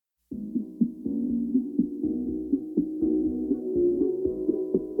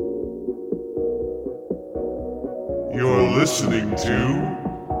listening to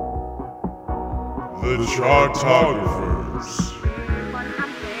the Chartographers.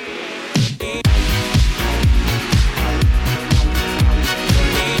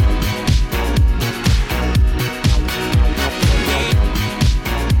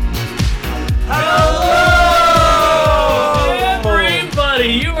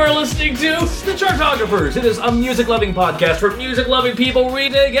 You are listening to The Chartographers. It is a music-loving podcast for music-loving people. We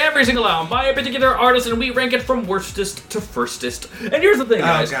dig every single album by a particular artist, and we rank it from worstest to firstest. And here's the thing,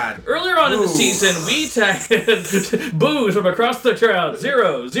 guys. Oh, God. Earlier on in the season, we tagged boos from across the crowd.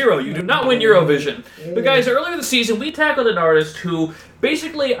 0, 0. You do not win Eurovision. But, guys, earlier in the season, we tackled an artist who...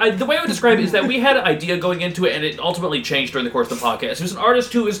 Basically, the way I would describe it is that we had an idea going into it, and it ultimately changed during the course of the podcast. He was an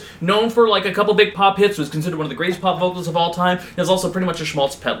artist who is known for, like, a couple big pop hits, was considered one of the greatest pop vocalists of all time, and is also pretty much a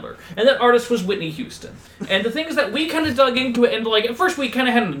schmaltz peddler. And that artist was Whitney Houston. And the thing is that we kind of dug into it, and, like, at first we kind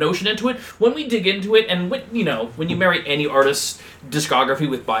of had a notion into it. When we dig into it, and, you know, when you marry any artist's discography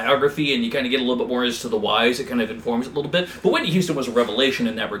with biography, and you kind of get a little bit more as to the whys, it kind of informs it a little bit. But Whitney Houston was a revelation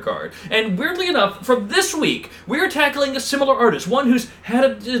in that regard. And weirdly enough, from this week, we are tackling a similar artist, one who's had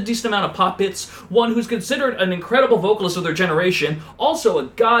a decent amount of pop hits, one who's considered an incredible vocalist of their generation, also a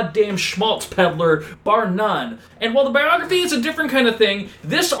goddamn schmaltz peddler, bar none. And while the biography is a different kind of thing,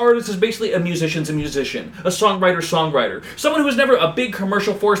 this artist is basically a musician's musician, a songwriter, someone who is never a big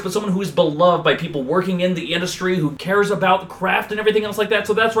commercial force, but someone who is beloved by people working in the industry, who cares about the craft and everything else like that.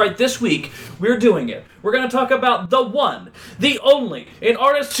 So that's right, this week, we're doing it. We're going to talk about the one, the only, an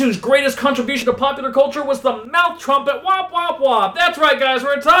artist whose greatest contribution to popular culture was the mouth trumpet, wop, wop, wop. That's right, guys,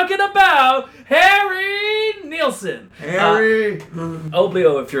 we're talking about Harry Nilsson. Harry!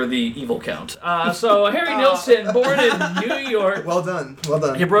 Oblio if you're the evil count. So, Harry Nilsson, born in New York. Well done.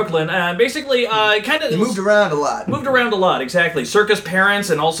 In Brooklyn. Basically, kind of... He moved around a lot. Exactly. Circus parents,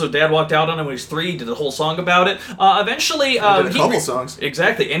 and also dad walked out on him when he was 3, did a whole song about it. Eventually... did a couple songs.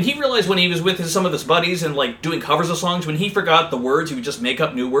 Exactly. And he realized when he was with some of his buddies and, like, doing covers of songs, when he forgot the words, he would just make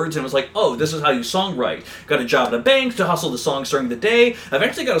up new words and was like, oh, this is how you songwrite. Got a job at a bank to hustle the songs during the day.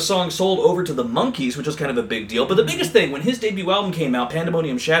 Eventually got a song sold over to the Monkees, which was kind of a big deal. But the biggest thing, when his debut album came out,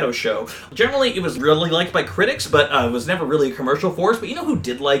 Pandemonium Shadow Show, generally it was really liked by critics, but it was never really a commercial force. But you know who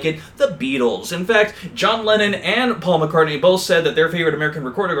did like it? The Beatles. In fact, John Lennon and Paul McCartney both said that their favorite American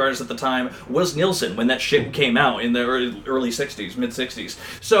recording artist at the time was Nilsson when that shit came out in the early 60s, mid-60s.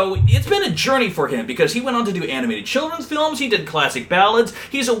 So it's been a journey for him because he went on to do animated children's films, he did classic ballads,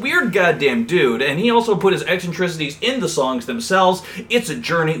 he's a weird goddamn dude, and he also put his eccentricities in the songs themselves. It's a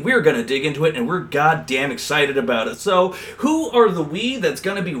journey, we're gonna dig into it, and we're goddamn excited about it. So, who are the we that's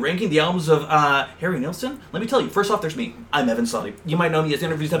gonna be ranking the albums of Harry Nilsson? Let me tell you, first off, there's me. I'm Evan Sully. You might know me as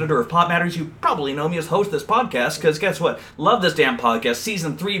interviews editor of Pop Matters, you probably know me as host of this podcast, because guess what? Love this damn podcast,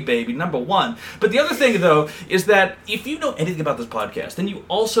 season 3, baby, number 1. But the other thing, though, is that if you know anything about this podcast, then you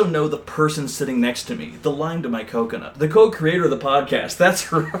also know the person sitting next to me, the lime to my coconut, the co-creator of the podcast.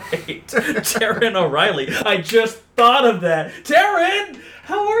 That's right, Taran O'Reilly. I just thought of that. Taran,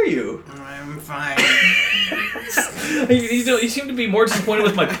 how are you? I'm fine. You seem to be more disappointed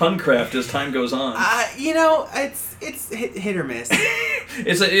with my pun craft as time goes on. It's hit or miss.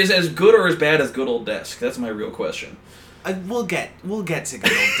 Is as good or as bad as Good Old Desk? That's my real question. We'll get to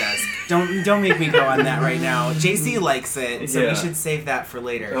Good Old Desk. Don't make me go on that right now. JC likes it, so we should save that for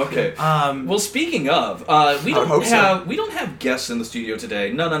later. Okay. Well, speaking of, we don't have guests in the studio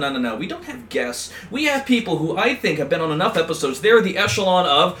today. No. We don't have guests. We have people who I think have been on enough episodes. They're the echelon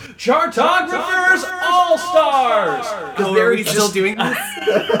of Chartographers All-Stars. Oh, are we still doing this?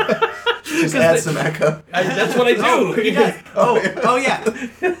 Just add some echo. That's what I do. Oh, he does. Oh yeah.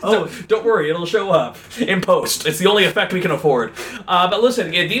 Oh, don't worry, it'll show up in post. It's the only effect we can afford. But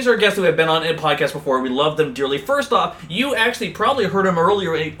listen, these are guests who have been on a podcast before. We love them dearly. First off, you actually probably heard him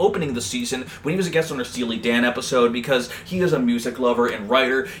earlier in opening the season when he was a guest on our Steely Dan episode because he is a music lover and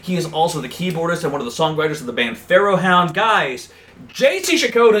writer. He is also the keyboardist and one of the songwriters of the band Pharoah Hound. Guys, JC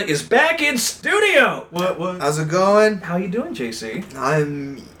Sciaccotta is back in studio. What? How's it going? How you doing, JC?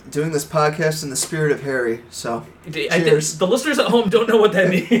 I'm doing this podcast in the spirit of Harry, so cheers. The listeners at home don't know what that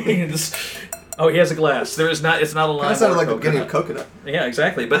means. Oh, he has a glass. It's not a line. That sounded like I'm getting a coconut. Yeah,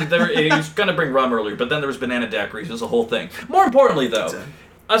 exactly. But he was going to bring rum earlier, but then there was banana daiquiris. It was a whole thing. More importantly, though,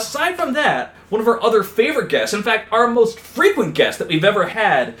 aside from that, one of our other favorite guests, in fact, our most frequent guest that we've ever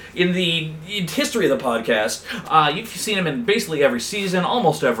had in the history of the podcast. You've seen him in basically every season,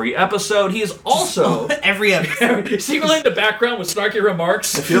 almost every episode. He is also... every episode. secretly in the background with snarky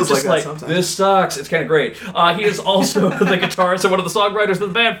remarks. It feels like that sometimes. This sucks. It's kind of great. He is also the guitarist and one of the songwriters of the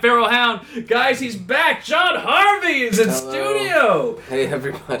band Pharoah Hound. Guys, he's back. John Harvey is in studio. Hey,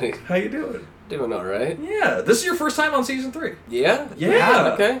 everybody. How you doing? Doing all right. Yeah, this is your first time on season 3. Yeah?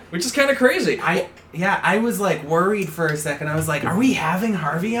 Yeah. Okay. Which is kind of crazy. I was like worried for a second. I was like, are we having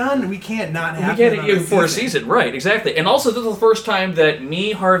Harvey on? We can't not have we him get on it the for a season, right? Exactly. And also, this is the first time that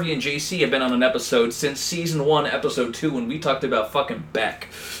me, Harvey, and JC have been on an episode since season 1, episode 2, when we talked about fucking Beck.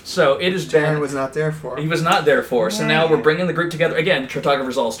 So it has been. Taran was not there for. He was not there for. So now we're bringing the group together again.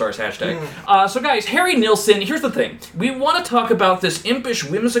 Chartographers All Stars hashtag. So guys, Harry Nilsson. Here's the thing: we want to talk about this impish,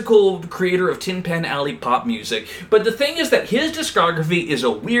 whimsical creator of Tin Pan Alley pop music. But the thing is that his discography is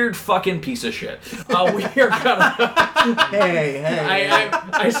a weird fucking piece of shit. We are gonna. Hey.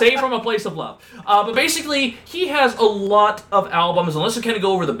 I say from a place of love. But basically, he has a lot of albums, and let's just kind of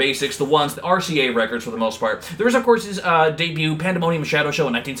go over the basics, the ones, the RCA records for the most part. There's, of course, his debut, Pandemonium Shadow Show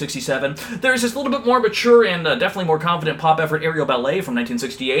in 1967. There's his little bit more mature and definitely more confident pop effort, Aerial Ballet from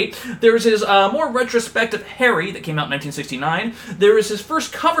 1968. There's his more retrospective Harry that came out in 1969. There is his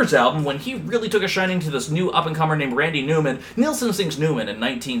first covers album when he really took a shining to this new up-and-comer named Randy Newman. Nilsson Sings Newman in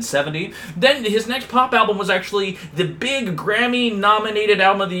 1970. Then his next pop album was actually the big Grammy-nominated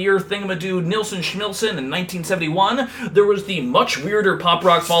Album of the Year thingamadoo Nilsson Schmilsson in 1971. There was the much weirder pop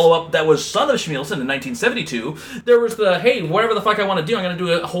rock follow-up that was Son of Schmilsson in 1972. There was the, hey, whatever the fuck I want to do, I'm going to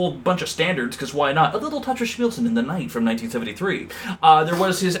do a whole bunch of standards, because why not? A Little Touch of Schmilsson in the Night from 1973. There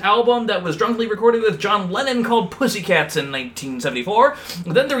was his album that was drunkenly recorded with John Lennon called Pussycats in 1974.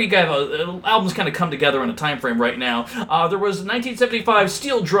 Then there you go, albums kind of come together in a time frame right now. There was 1975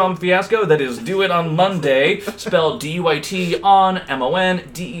 Steel Drum Fiasco, that is Do It on Monday, spelled D-U-I-T on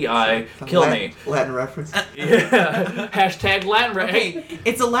M-O-N-D-E-I, Kill Me. Latin reference. Yeah. Hashtag Latin Okay,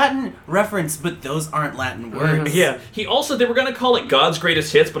 it's a Latin reference, but those aren't Latin words. Yeah. He also, they were going to call it God's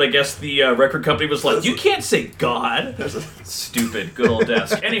Greatest Hits, but I guess the record company was like, you can't say God. Stupid, good old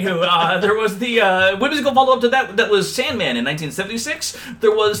desk. Anywho, there was the whimsical follow-up to that was Sandman in 1976.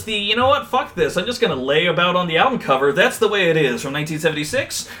 There was the, you know what, fuck this, I'm just going to lay about on the album cover, That's the Way It Is from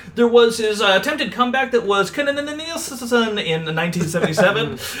 1976. There was his attempted comeback that was Nilsson in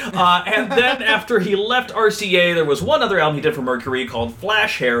 1977. And then after he left RCA, there was one other album he did for Mercury called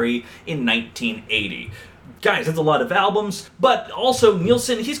Flash Harry in 1980. Guys, that's a lot of albums, but also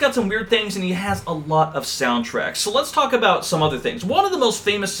Nilsson, he's got some weird things and he has a lot of soundtracks. So let's talk about some other things. One of the most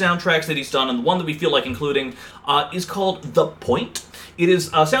famous soundtracks that he's done, and the one that we feel like including, is called The Point. It is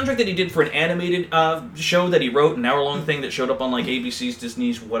a soundtrack that he did for an animated show that he wrote, an hour-long thing that showed up on like ABC's,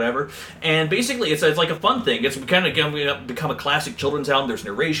 Disney's, whatever. And basically, it's like a fun thing. It's kind of become a classic children's album. There's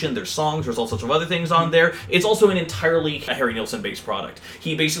narration, there's songs, there's all sorts of other things on there. It's also an entirely Harry Nilsson-based product.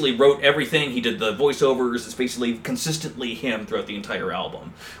 He basically wrote everything. He did the voiceovers. It's basically consistently him throughout the entire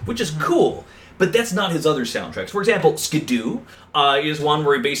album, which is cool. But that's not his other soundtracks. For example, Skidoo is one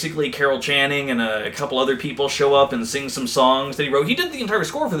where basically Carol Channing and a couple other people show up and sing some songs that he wrote. He did the entire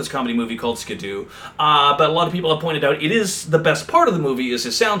score for this comedy movie called Skidoo, but a lot of people have pointed out it is the best part of the movie is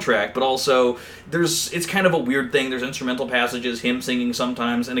his soundtrack, but also it's kind of a weird thing. There's instrumental passages, him singing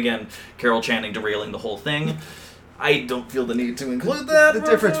sometimes, and again, Carol Channing derailing the whole thing. I don't feel the need to include that. The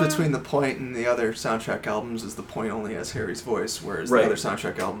difference between The Point and the other soundtrack albums is The Point only has Harry's voice, whereas the other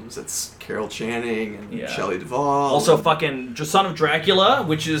soundtrack albums, it's Carol Channing and Shelley Duvall. Also fucking Son of Dracula,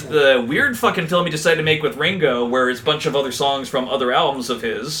 which is the weird fucking film he decided to make with Ringo, where it's a bunch of other songs from other albums of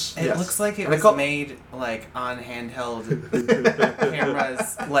his. It looks like it was made, like, on handheld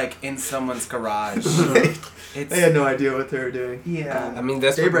cameras, like, in someone's garage. They had no idea what they were doing. Yeah. I mean,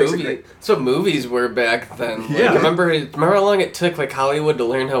 that's what movies were back then. Like, remember how long it took, like, Hollywood to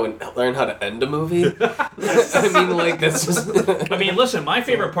learn how to end a movie? I mean, like, that's just... I mean, listen, my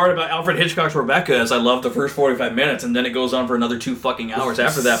favorite part about Alfred Hitchcock's Rebecca is I love the first 45 minutes, and then it goes on for another 2 fucking hours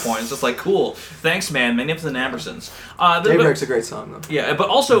after that point. It's just like, cool. Thanks, man. Magnificent Ambersons. Daybreak's a great song, though. Yeah, but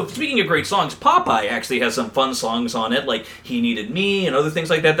also, speaking of great songs, Popeye actually has some fun songs on it, like He Needed Me and other things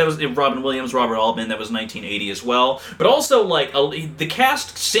like that. That was Robin Williams, Robert Altman, that was 1980 as well. But also, like, the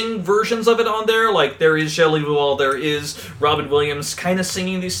cast sing versions of it on there, like, there is Shelley Duvall, there is Robin Williams kind of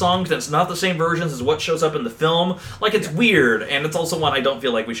singing these songs, and it's not the same versions as what shows up in the film. Like, it's weird, and it's also one I don't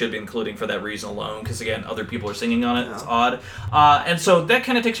feel like we should be including for that reason alone, because, again, other people are singing on it. It's odd. And so that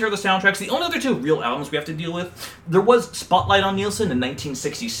kind of takes care of the soundtracks. The only other 2 real albums we have to deal with, there was Spotlight on Nilsson in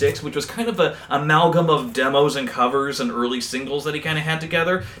 1966, which was kind of an amalgam of demos and covers and early singles that he kind of had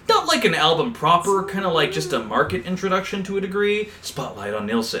together. Not like an album proper, kind of like just a market introduction to a degree. Spotlight on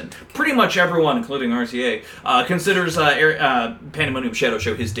Nilsson. Pretty much everyone, including RCA, considers Pandemonium Shadow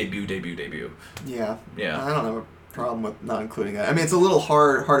Show his debut. Yeah. Yeah. I don't know. problem with not including that. I mean, it's a little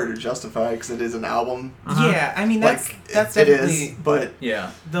harder to justify because it is an album. Yeah, I mean that's it definitely is, but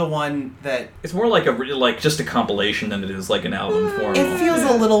the one that it's more like just a compilation than it is like an album form. it feels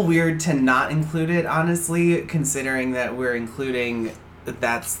a little weird to not include it, honestly, considering that we're including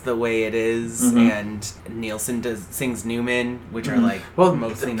That's the Way It Is and Nilsson sings Newman, which are like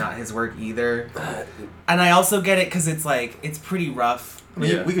mostly not his work either. And I also get it because it's like it's pretty rough. I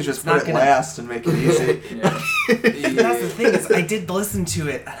mean, we could just put it last and make it easy. That's the thing is, I did listen to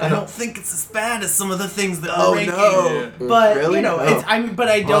it. I don't think it's as bad as some of the things that we're ranking. No. But really? you know,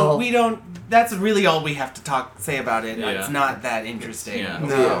 No. we don't. That's really all we have to say about it. Yeah. It's not that interesting. Yeah.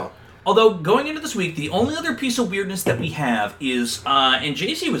 No. Although, going into this week, the only other piece of weirdness that we have is, and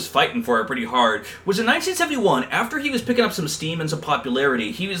JC was fighting for it pretty hard, was in 1971, after he was picking up some steam and some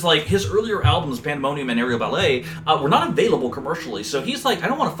popularity, he was like, his earlier albums, Pandemonium and Aerial Ballet, were not available commercially, so he's like, I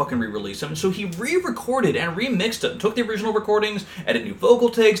don't want to fucking re-release them, so he re-recorded and remixed it, took the original recordings, added new vocal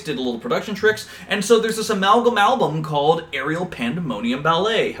takes, did a little production tricks, and so there's this amalgam album called Aerial Pandemonium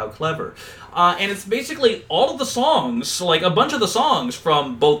Ballet. How clever. And it's basically all of the songs, like a bunch of the songs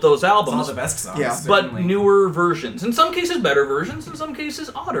from both those albums. It's all the best songs. Yeah. But newer versions. In some cases, better versions. In some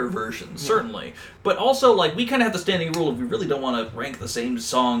cases, odder versions, certainly. But also, like, we kind of have the standing rule of we really don't want to rank the same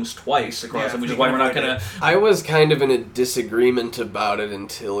songs twice across them, which is why we're not going to... I was kind of in a disagreement about it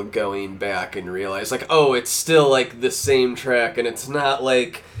until going back and realized, like, oh, it's still, like, the same track, and it's not,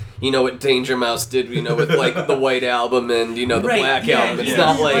 like... You know what Danger Mouse did, you know, with, like, the White Album and, you know, the Black Album. It's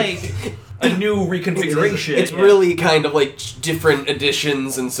not, like a new reconfiguration. It's really kind of, like, different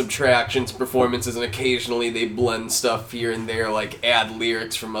additions and subtractions, performances, and occasionally they blend stuff here and there, like, add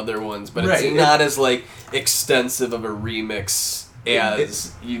lyrics from other ones. But it's not as, like, extensive of a remix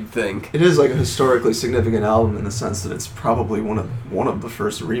as you'd think. It is like a historically significant album in the sense that it's probably one of the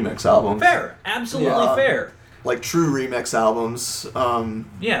first remix albums. Fair. Absolutely fair. Like true remix albums.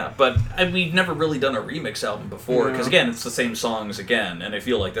 Yeah, but we've never really done a remix album before, because again, it's the same songs again, and I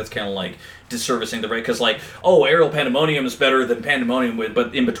feel like that's kind of like disservicing the right, because like, oh, Aerial Pandemonium is better than Pandemonium,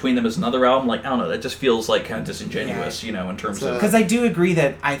 but in between them is another album, like, I don't know, that just feels like kind of disingenuous, you know, in terms of... Because I do agree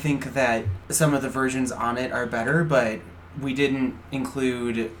that I think that some of the versions on it are better, but we didn't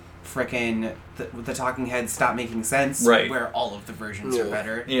include frickin' the Talking Heads Stop Making Sense, where all of the versions are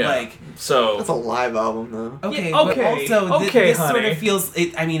better. Yeah. Like, so that's a live album, though. Okay, yeah, but also this honey. sort of feels...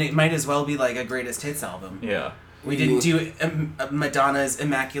 I mean, it might as well be like a greatest hits album. Yeah. We didn't do Madonna's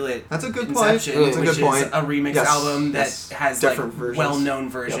Immaculate That's a good Inception, point. That's a good which point. is a remix album that has like versions. well-known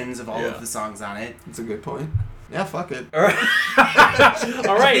versions of all of the songs on it. That's a good point. Yeah, fuck it. All right.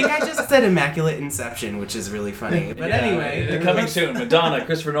 I think I just said Immaculate Inception, which is really funny. But anyway. Coming soon. Madonna,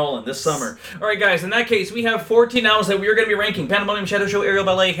 Christopher Nolan, this summer. All right, guys, in that case, we have 14 albums that we are going to be ranking. Pandemonium, Shadow Show, Aerial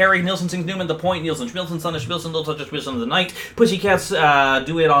Ballet, Harry Nilsson sings Newman, The Point, Nilsson, Schmilsson, Son of Schmilsson, Little Touch of Schmilsson of the Night, Pussycats,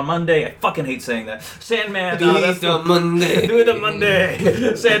 Do It on Monday. I fucking hate saying that. Sandman, Do It on Monday. Do It on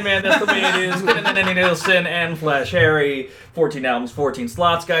Monday. Sandman, That's the Way It Is. Nilsson, and Flash Harry. 14 albums, 14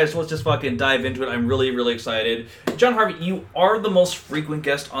 slots, guys. So let's just fucking dive into it. I'm really, really excited. John Harvey, you are the most frequent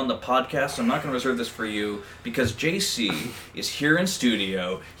guest on the podcast, so I'm not going to reserve this for you because JC is here in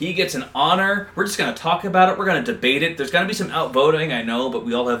studio. He gets an honor. We're just going to talk about it. We're going to debate it. There's going to be some outvoting, I know, but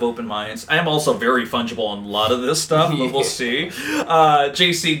we all have open minds. I am also very fungible on a lot of this stuff, but we'll see.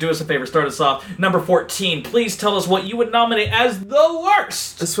 JC, do us a favor. Start us off. Number 14, please tell us what you would nominate as the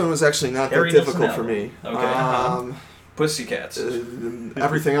worst. This one was actually not Harry that difficult Nilsson for me. Okay. Pussycats.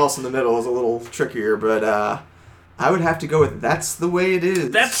 Everything else in the middle is a little trickier, but I would have to go with That's the Way It Is.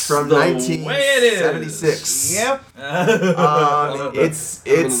 That's from the 1976. Yep.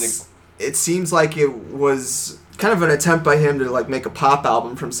 It seems like it was kind of an attempt by him to like make a pop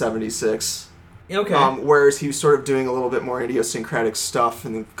album from 76. Okay. Whereas he was sort of doing a little bit more idiosyncratic stuff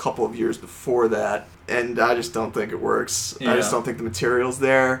in a couple of years before that, and I just don't think it works. Yeah. I just don't think the material's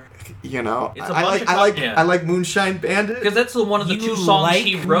there. You know, It's a I like Moonshine Bandit because that's one of the two songs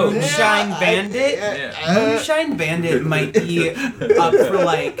he wrote. Moonshine Bandit? Moonshine Bandit might be up for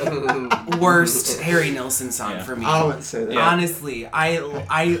like worst Harry Nilsson song for me. I wouldn't say that. Honestly,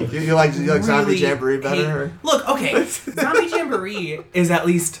 You like really Zombie Jamboree better? hate- Look, okay, Zombie Jamboree is at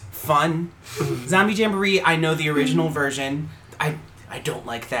least fun. Zombie Jamboree, I know the original version. I don't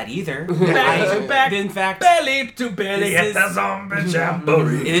like that either. Back to back, in fact, belly to belly at the zombie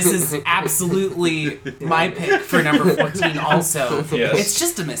jamboree. this is absolutely my pick for number 14 also. Yes. It's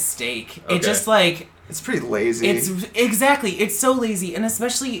just a mistake. Okay. It just like... It's pretty lazy. It's so lazy, and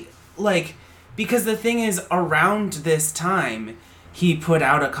especially like because the thing is, around this time he put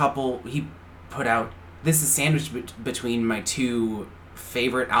out this is sandwiched between my two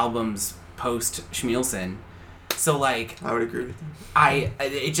favorite albums post Schmilsson. So like, I would agree with you.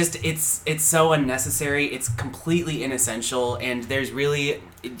 It's so unnecessary. It's completely inessential, and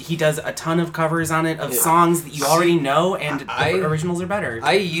he does a ton of covers on it of songs that you already know, and the originals are better.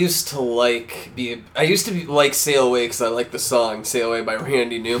 I used to like Sail Away because I like the song Sail Away by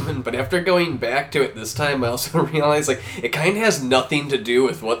Randy Newman, but after going back to it this time, I also realized like it kind of has nothing to do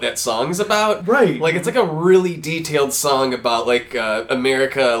with what that song's about. Right. Like it's like a really detailed song about like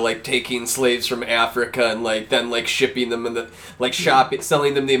America like taking slaves from Africa and like then like shipping them and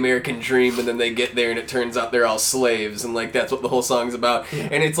selling them the American dream, and then they get there and it turns out they're all slaves, and like that's what the whole song's about.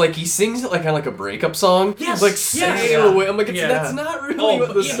 And it's like he sings it like kind of like a breakup song. Yes. Like sail away. I'm like, that's not really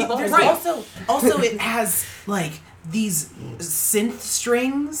what the song is. Right. Also, it has like these synth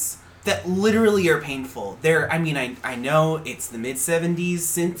strings that literally are painful. I know it's the mid-70s,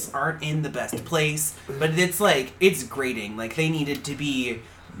 synths aren't in the best place, but it's grating. Like, they needed to be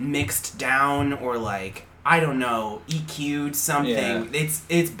mixed down or like, I don't know, EQ'd something. Yeah.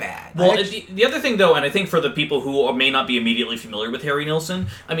 It's bad. Well, the other thing, though, and I think for the people who may not be immediately familiar with Harry Nilsson,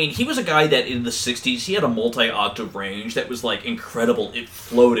 I mean, he was a guy that in the 60s, he had a multi-octave range that was, like, incredible. It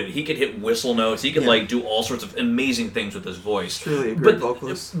floated. He could hit whistle notes. He could, like, do all sorts of amazing things with his voice. It's really a great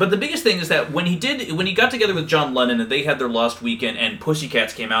vocalist. But the biggest thing is that when he got together with John Lennon and they had their Lost Weekend and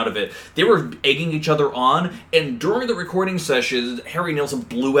Pussycats came out of it, they were egging each other on, and during the recording sessions, Harry Nilsson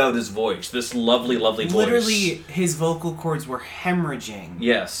blew out his voice. This lovely, lovely voice. Literally, his vocal cords were hemorrhaging.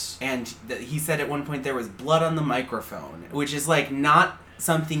 Yes. And he said at one point there was blood on the microphone, which is like not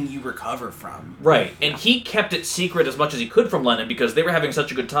something you recover from. Right. And he kept it secret as much as he could from Lennon because they were having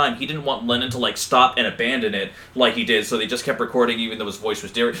such a good time. He didn't want Lennon to like stop and abandon it like he did, so they just kept recording even though his voice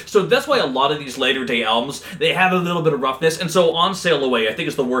was different. So that's why a lot of these later day albums, they have a little bit of roughness. And so on Sail Away, I think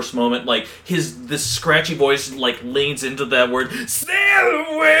is the worst moment. Like this scratchy voice like leans into that word, Sail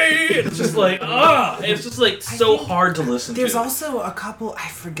Away! It's just like, it's just like so hard to listen to. There's also a couple, I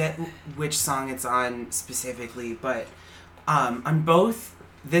forget which song it's on specifically, but on both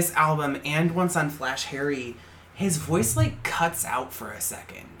this album and once on Flash Harry, his voice like cuts out for a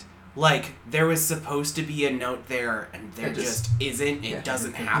second. Like there was supposed to be a note there, and there just isn't. It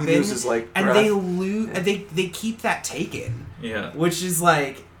doesn't happen. He loses like and breath. they keep that taken. Yeah, which is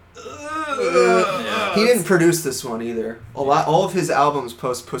like. He didn't produce this one either. All of his albums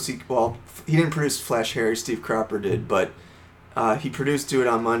post Pussy. Well, he didn't produce Flash Harry. Steve Cropper did, but he produced "Do It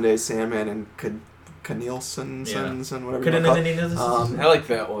on Monday," Sandman, and Nilsson, whatever you call it. I like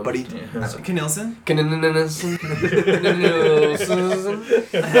that one. But he... Nilsson?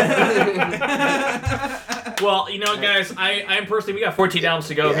 Well, you know, guys, I'm personally, we got 14 albums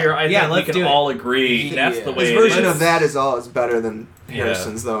to go here. I think we can all agree that's the way his it version is. of that is better than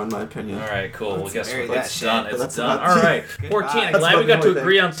Harrison's, though, in my opinion. All right, cool. Well, guess what? It's done. It's done. All right. 14. I'm glad we got to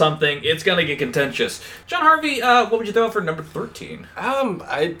agree on something. It's going to get contentious. John Harvey, what would you throw out for number 13?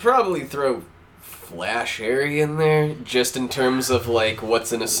 I'd probably throw Flash Harry in there, just in terms of like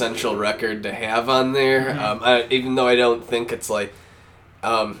what's an essential record to have on there. Even though I don't think it's like,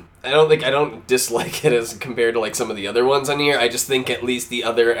 I don't dislike it as compared to like some of the other ones on here. I just think at least the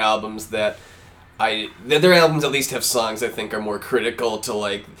other albums at least have songs I think are more critical to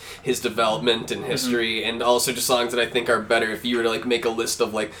like his development and history, and also just songs that I think are better. If you were to like make a list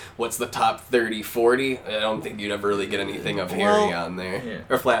of like what's the top 30, 40, I don't think you'd ever really get anything of Harry on there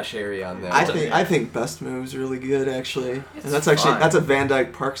or Flash Harry on there. I think Best Move's really good actually, and that's a Van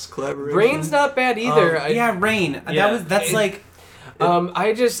Dyke Parks collaboration. Rain's not bad either. Rain.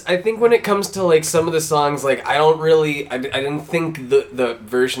 I think when it comes to like some of the songs, like I didn't think the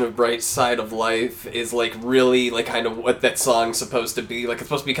version of Bright Side of Life is like really like kind of what that song's supposed to be. Like it's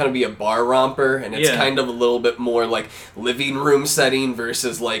supposed to be kind of be a bar romper, and it's kind of a little bit more like living room setting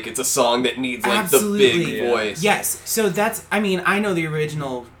versus like it's a song that needs like the big voice. Yes, so that's, I know the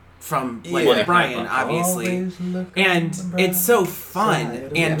original from Brian, obviously, and it's so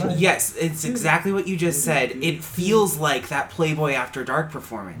fun, and yes, it's exactly what you just said. It feels like that Playboy After Dark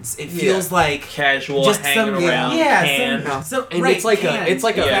performance. It feels like casual, just hanging around. It's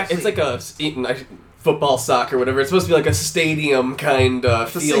like a football, soccer, whatever. It's supposed to be like a stadium kind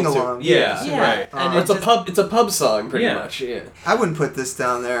of feel. Sing-along. Right. And it's a pub song, pretty much. Yeah. I wouldn't put this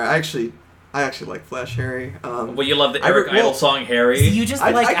down there. I actually like Flash Harry. Well, you love the Eric Idle song Harry. So you just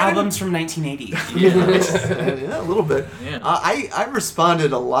like albums from 1980. Yeah, a little bit. Yeah. I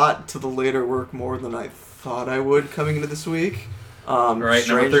responded a lot to the later work more than I thought I would coming into this week. Right,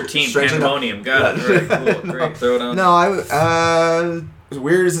 number 13, Pandemonium. Got it. Right, cool. Great. Throw it on. No, as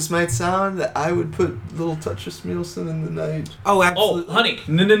weird as this might sound, that I would put a little touch of Schmilsson in the night. Oh, absolutely. Oh, honey,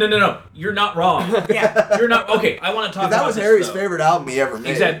 no. You're not wrong. Yeah. You're not... Okay, I want to talk about that was this, Harry's though. favorite album he ever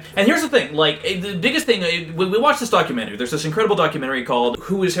made. Exactly. And here's the thing, like, the biggest thing, we watched this documentary. There's this incredible documentary called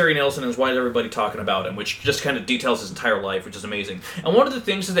Who is Harry Nilsson and Why is Everybody Talking About Him, which just kind of details his entire life, which is amazing. And one of the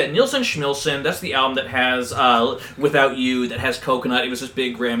things is that Nilsson Schmilsson, that's the album that has Without You, that has Coconut. It was this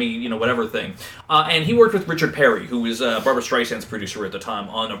big Grammy, whatever thing. And he worked with Richard Perry, who was Barbra Streisand's producer at the time,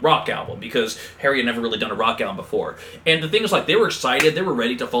 on a rock album, because Harry had never really done a rock album before. And the thing is, like, they were excited, they were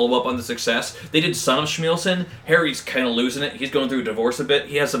ready to follow up on the success. They did Son of Schmilsson. Harry's kind of losing it. He's going through a divorce a bit.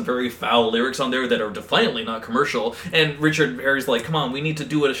 He has some very foul lyrics on there that are defiantly not commercial. And Harry's like, come on, we need to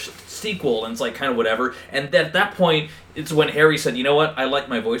do a sequel. And it's like, kind of whatever. And at that point, it's when Harry said, you know what, I like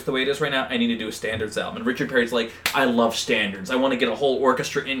my voice the way it is right now, I need to do a standards album. And Richard Perry's like, I love standards. I want to get a whole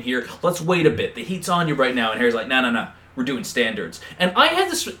orchestra in here. Let's wait a bit. The heat's on you right now. And Harry's like, no. We're doing standards. And I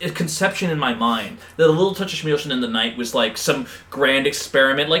had this conception in my mind that A Little Touch of Schmilsson in the Night was like some grand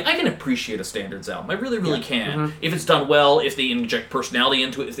experiment. Like, I can appreciate a standards album. I really, really can. Mm-hmm. If it's done well, if they inject personality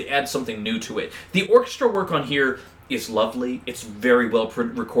into it, if they add something new to it. The orchestra work on here is lovely. It's very well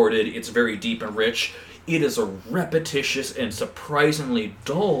recorded. It's very deep and rich. It is a repetitious and surprisingly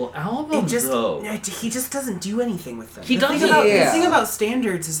dull album, though. He just doesn't do anything with them. He doesn't. The thing about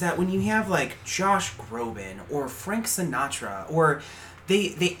standards is that when you have, like, Josh Groban or Frank Sinatra, or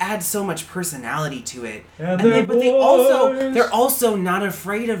they add so much personality to it, but they're also not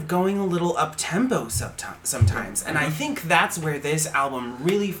afraid of going a little up-tempo sometimes. And I think that's where this album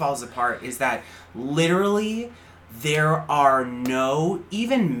really falls apart, is that literally there are no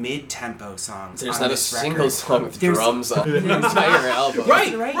even mid-tempo songs. There's on not this a single record. song with drums on the entire album.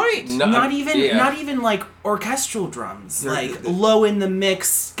 Right. No, not even like orchestral drums. Like low in the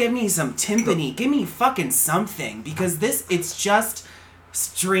mix. Give me some timpani. Give me fucking something, because it's just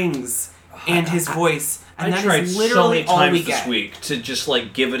strings and his voice. And I tried is literally so many all we times this get. week to just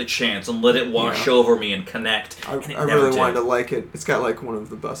like give it a chance and let it wash over me and connect. I never really did. wanted to like it. It's got like one of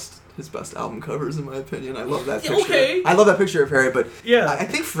his best album covers, in my opinion. I love that picture. Okay. I love that picture of Harry, but Yeah. I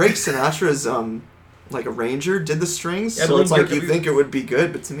think Frank Sinatra's like arranger did the strings, Yeah, so it's like you Dirk- think it would be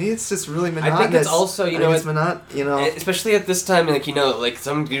good, but to me it's just really monotonous. I think it's also, especially at this time, like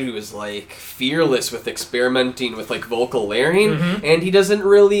some dude who was like fearless with experimenting with like vocal layering, and he doesn't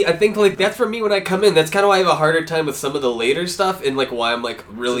really. I think like that's for me when I come in. That's kind of why I have a harder time with some of the later stuff, and like why I'm like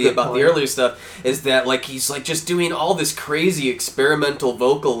really about the earlier stuff is that like he's like just doing all this crazy experimental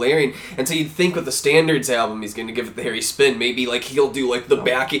vocal layering, and so you'd think with the standards album he's going to give it the Harry spin. Maybe like he'll do like the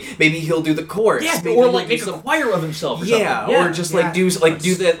backing. Maybe he'll do the chorus. Yeah, maybe or he'll like do make a choir of himself or something. or just like do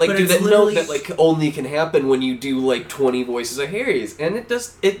that But it's note literally- that like only can happen when you do like 20 voices of Harry's, and it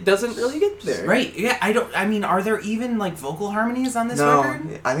doesn't really get there. Right, yeah, are there even like vocal harmonies on this No,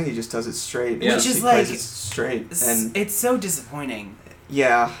 record? I think he just does it straight. Yeah. Which is he like- plays it straight, and It's so disappointing.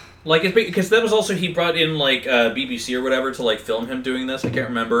 yeah. Like, it's because that was also, he brought in, like, BBC or whatever to, like, film him doing this, I can't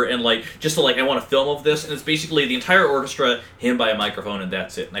remember, and, like, just to, like, I want a film of this, and it's basically the entire orchestra, him by a microphone, and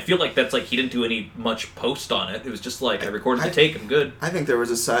that's it. And I feel like that's, like, he didn't do any much post on it. It was just, like, I recorded the take, I'm good. I think there was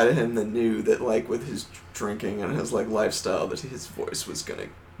a side of him that knew that, like, with his drinking and his, like, lifestyle, that his voice was gonna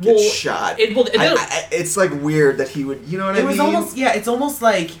get shot. It's, like, weird that he would, you know what I mean? It's almost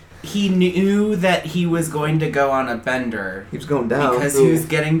like he knew that he was going to go on a bender. He was going down. Because he was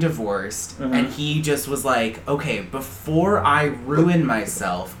getting divorced, and he just was like, okay, before I ruin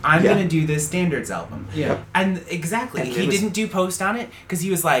myself, I'm going to do this standards album. Yeah. And exactly, he didn't do post on it, because he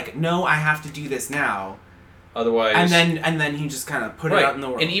was like, no, I have to do this now. Otherwise... And then he just kind of put it out in the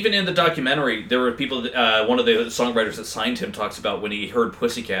world. And even in the documentary, there were people that, one of the songwriters that signed him talks about when he heard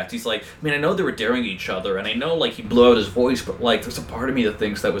Pussycats. He's like, I mean, I know they were daring each other, and I know, like, he blew out his voice, but, like, there's a part of me that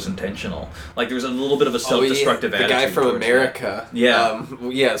thinks that was intentional. Like, there's a little bit of a self-destructive attitude. The guy from towards America. that. Yeah.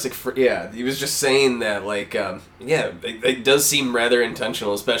 It's like, he was just saying that, like, it does seem rather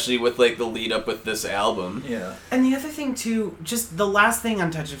intentional, especially with, like, the lead-up with this album. Yeah. And the other thing, too, just the last thing on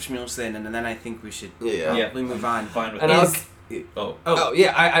Touch of Schmilsson, and then I think we should move on. Fine with And that.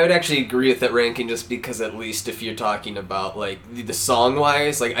 I would actually agree with that ranking, just because at least if you're talking about like the song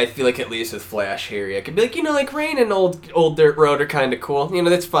wise, like I feel like at least with Flash Harry, I could be like, like Rain and Old Dirt Road are kind of cool.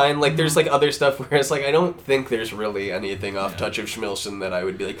 That's fine. Like there's like other stuff where it's like I don't think there's really anything off Touch of Schmilsson that I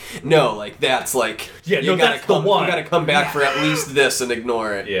would be like, no, like that's like you gotta come back for at least this and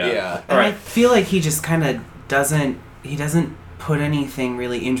ignore it. Yeah. And I feel like he just kind of doesn't put anything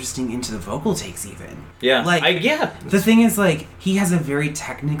really interesting into the vocal takes even. Yeah. Like, the thing is, like, he has a very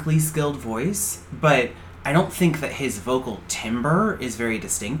technically skilled voice, but I don't think that his vocal timbre is very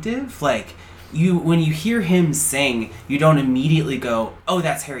distinctive. Like, when you hear him sing, you don't immediately go, "Oh,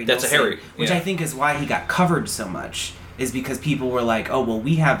 that's Harry Nilsson." That's a Harry, which I think is why he got covered so much. Is because people were like, "Oh, well,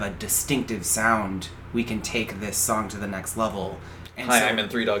 we have a distinctive sound. We can take this song to the next level." And Hi, I'm in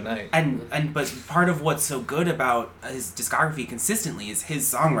Three Dog Night. But part of what's so good about his discography consistently is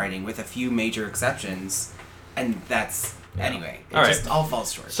his songwriting, with a few major exceptions, and that's anyway. It just all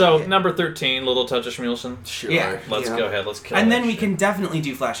falls short. So number 13, Little Touch of Schmilsson. Sure. Yeah. Let's go ahead. Let's kill. And that then we shit. can definitely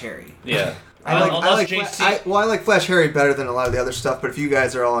do Flash Harry. Yeah. I like JC. Flash Harry better than a lot of the other stuff, but if you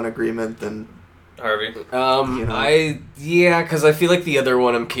guys are all in agreement, then Harvey. Because I feel like the other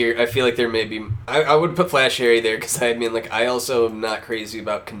one I feel like there may be. I would put Flash Harry there because I mean, like, I also am not crazy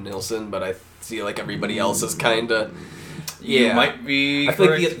about Nilsson, but I feel like everybody else is kind of. Yeah, You might be. I feel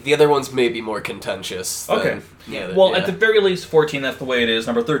like the other ones may be more contentious. Okay. At the very least, 14, that's the way it is.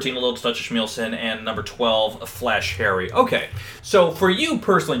 Number 13, A Little Touch of Schmilsson, and number 12, Flash Harry. Okay. So for you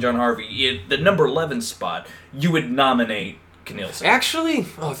personally, John Harvey, the number 11 spot, you would nominate Nilsson. Actually,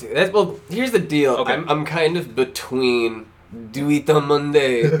 here's the deal. Okay. I'm kind of between Do It on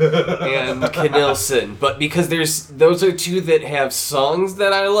Monday and Nilsson, but because those are two that have songs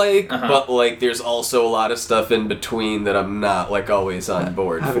that I like, but like there's also a lot of stuff in between that I'm not like always on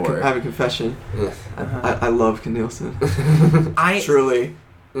board for. I have a confession. I love Nilsson. Truly.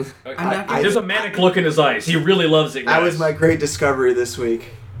 There's a manic look in his eyes. He really loves it, guys. That was my great discovery this week.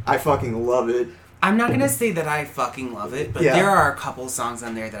 I fucking love it. I'm not gonna say that I fucking love it, but there are a couple songs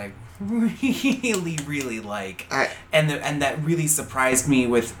on there that I really, really like, and that really surprised me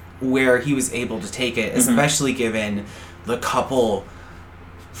with where he was able to take it, especially given the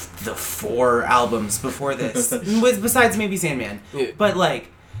 4 albums before this, besides maybe Sandman. Yeah. But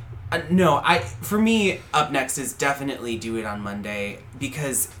like, for me, up next is definitely Do It on Monday,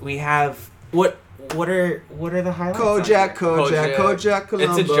 because we have What are the highlights? Kojak,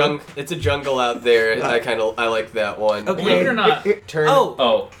 Columbo. It's a jungle out there. I like that one. Okay. Believe it or not.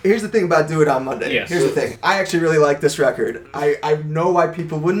 Here's the thing about Do It on Monday. Yes. Here's the thing. I actually really like this record. I know why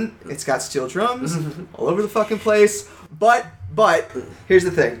people wouldn't. It's got steel drums all over the fucking place. But here's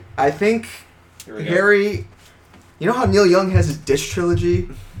the thing. I think Harry. You know how Neil Young has his Dish trilogy?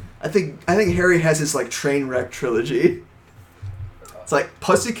 I think Harry has his like Trainwreck trilogy. It's like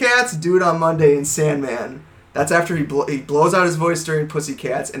Pussycats, Do It on Monday, and Sandman. That's after he blows out his voice during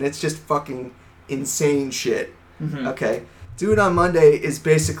Pussycats, and it's just fucking insane shit. Okay? Do It on Monday is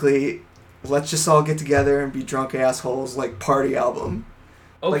basically, let's just all get together and be drunk assholes, like, party album.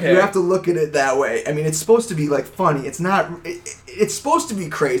 Okay. Like, you have to look at it that way. I mean, it's supposed to be, like, funny. It's not... It's supposed to be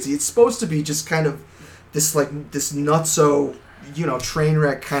crazy. It's supposed to be just kind of this nutso, train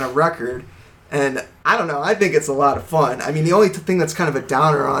wreck kind of record. And I don't know. I think it's a lot of fun. I mean, the only thing that's kind of a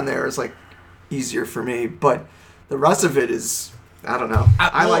downer on there is like easier for me, but the rest of it is, I don't know.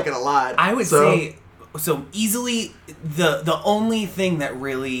 I like it a lot. I would say so easily the only thing that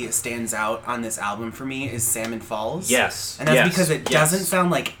really stands out on this album for me is Salmon Falls. Yes. And that's because it doesn't sound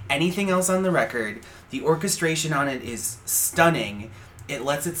like anything else on the record. The orchestration on it is stunning. It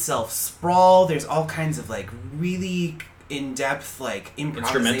lets itself sprawl. There's all kinds of like really in-depth like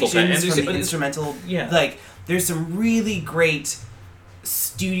improvisations from the instrumental. Like there's some really great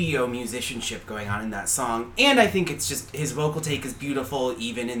studio musicianship going on in that song, and I think it's just his vocal take is beautiful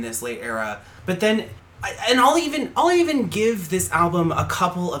even in this late era. But then I'll even give this album a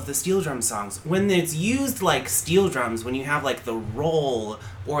couple of the steel drum songs when it's used like steel drums, when you have like the roll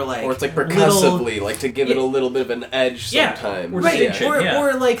or it's like percussively, like to give it a little bit of an edge sometimes. Or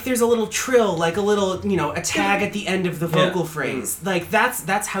like there's a little trill, like a little, a tag at the end of the vocal phrase. Like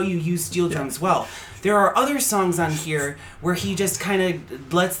that's how you use steel drums well. There are other songs on here where he just kind of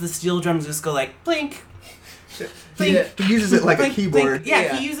lets the steel drums just go like blink. He uses it like a keyboard.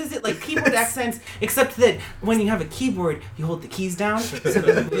 Yeah, he uses it like keyboard accents, except that when you have a keyboard, you hold the keys down so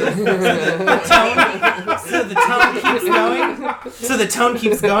the tone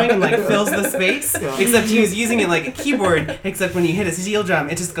keeps going and like fills the space. Except he was using it like a keyboard, except when you hit a steel drum,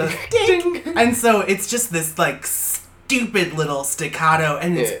 it just goes ding. And so it's just this like stupid little staccato,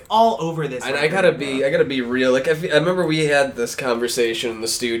 and it's all over this. And I gotta be real. Like I remember we had this conversation in the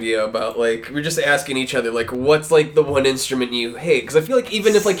studio about like we're just asking each other like what's like the one instrument you hate? Because I feel like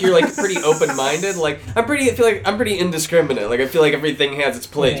even if like you're like pretty open minded, like I feel like I'm pretty indiscriminate. Like I feel like everything has its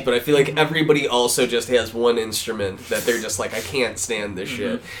place, but I feel like everybody also just has one instrument that they're just like I can't stand this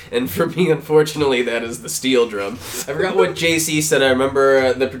shit. And for me, unfortunately, that is the steel drum. I forgot what JC said. I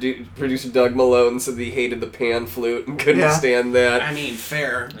remember the producer Doug Malone said that he hated the pan flute and couldn't stand that. I mean,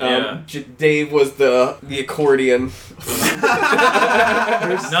 fair. Dave was the accordion.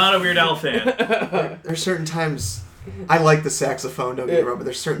 Not a Weird Al fan. There's certain times I like the saxophone, don't get me wrong, but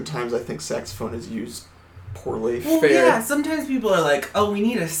there's certain times I think saxophone is used poorly. Well, Fair. yeah, sometimes people are like, oh, we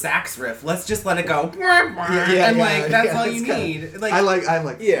need a sax riff. Let's just let it go. That's all you need. Like, I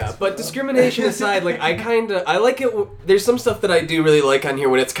like. Yeah, but discrimination aside, like I like it. There's some stuff that I do really like on here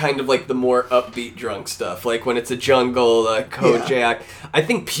when it's kind of like the more upbeat drunk stuff, like when it's a jungle, Kojak. Yeah. I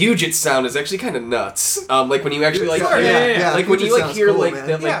think Puget's sound is actually kind of nuts. Like when you actually like, like when you like hear cool, like man.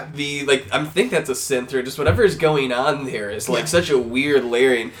 That, like the like I think that's a synth or just whatever is going on there is like such a weird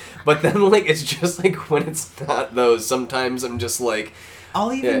layering. But then like it's just like when it's not those. Sometimes I'm just like,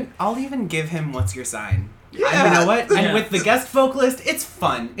 I'll even give him "What's Your Sign." Yeah, you know what? Yeah. And with the guest vocalist, it's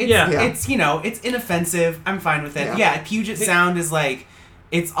fun. It's it's inoffensive. I'm fine with it. Yeah, Puget sound is like,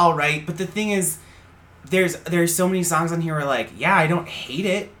 it's all right. But the thing is, there's so many songs on here where like, yeah, I don't hate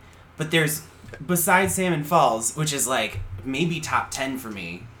it, but there's besides Salmon Falls, which is like maybe top 10 for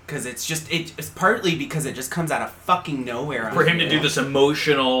me. Because it's partly because it just comes out of fucking nowhere. For him to do this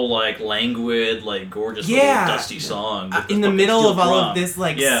emotional, like, languid, like, gorgeous little dusty song. In the middle of all of this,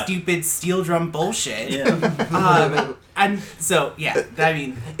 like, stupid steel drum bullshit. Yeah. And so, I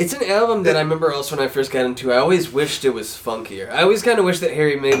mean... It's an album that I remember also when I first got into. I always wished it was funkier. I always kind of wish that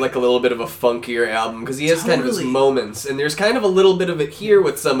Harry made, like, a little bit of a funkier album. Because he has kind of his moments. And there's kind of a little bit of it here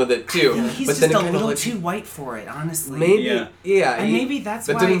with some of it, too. He's just a little too white for it, honestly. Maybe. Yeah. And maybe that's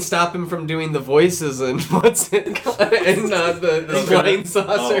why... That didn't stop him from doing the voices and what's it called? And the flying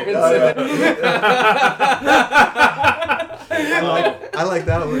saucer. I like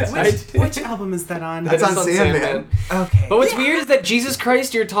that one. Which album is that on? That's on Sandman. Okay. But what's weird is that Jesus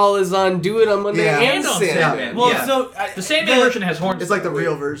Christ You're Tall is on Do It on Monday and on Sandman. Well, so... the Sandman version has horns. It's like the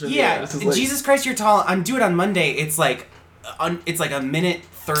real version. Yeah. Jesus Christ You're Tall on Do It on Monday, it's like a minute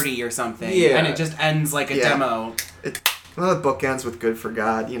 30 or something. Yeah. And it just ends like a demo. Well, the book ends with "Good for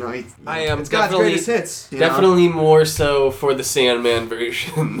God." You know, it's God's greatest hits. Definitely more so for the Sandman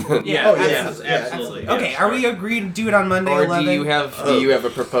version. Absolutely. Okay, are we agreed to do it on Monday? Or 11? do you have a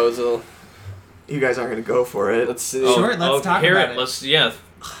proposal? You guys aren't going to go for it. Let's see. Sure, let's talk about it. Let's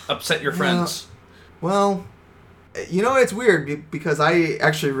upset your friends. Well, you know, it's weird because I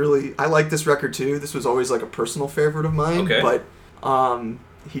actually I like this record too. This was always like a personal favorite of mine. Okay. But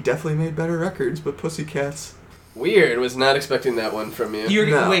he definitely made better records. But Pussycats. Weird. Was not expecting that one from you.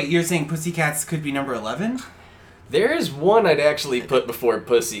 Wait, you're saying Pussycats could be number 11? There's one I'd actually put before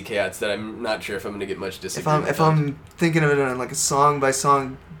Pussycats that I'm not sure if I'm going to get much disagreement. If I'm thinking of it on like a song by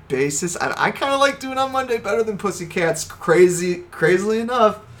song basis, I kind of like doing on Monday better than Pussycats. Crazily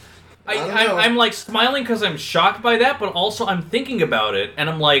enough. I'm like smiling because I'm shocked by that, but also I'm thinking about it and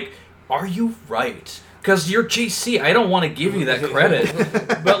I'm like, are you right? Because you're JC. I don't want to give you that credit,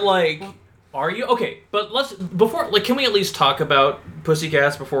 but like. Are you? Okay, but can we at least talk about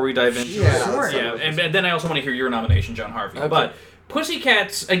Pussycats before we dive into it? Sure. Yeah, and then I also want to hear your nomination, John Harvey. Okay. But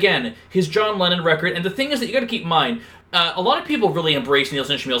Pussycats, again, his John Lennon record, and the thing is that you got to keep in mind, a lot of people really embrace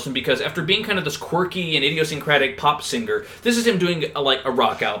Nilsson Schmilsson because after being kind of this quirky and idiosyncratic pop singer, this is him doing a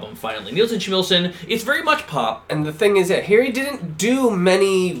rock album finally. Nilsson Schmilsson, it's very much pop. And the thing is that Harry didn't do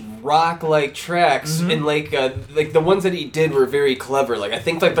many rock-like tracks, and like the ones that he did were very clever. Like I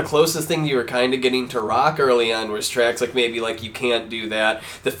think like the closest thing you were kind of getting to rock early on was tracks like maybe like You Can't Do That,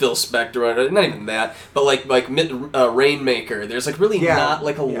 the Phil Spector, not even that, but like Rainmaker. There's like really not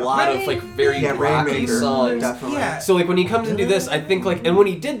like a lot of like very rocky songs. Definitely. Yeah. So like when he comes and do this, I think like, and when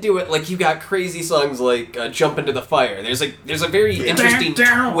he did do it, like you got crazy songs like Jump Into the Fire. There's a very interesting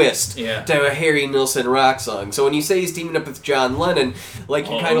twist to a Harry Nilsson rock song. So when you say he's teaming up with John Lennon, like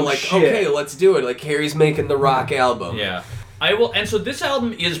you kind of like, okay, let's do it. Like Harry's making the rock album. Yeah. I will, and so this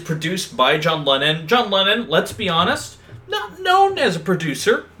album is produced by John Lennon. John Lennon, let's be honest, not known as a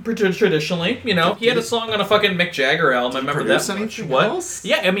producer traditionally. You know, he had a song on a fucking Mick Jagger album. I remember that much. What?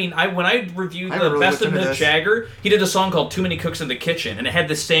 Yeah, I mean, when I reviewed the best of Mick Jagger, he did a song called "Too Many Cooks in the Kitchen," and it had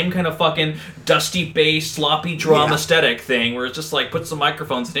the same kind of fucking dusty bass, sloppy drum aesthetic thing, where it's just like put some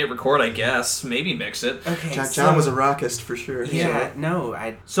microphones in it, record, I guess, maybe mix it. Okay, John was a rockist for sure. Yeah,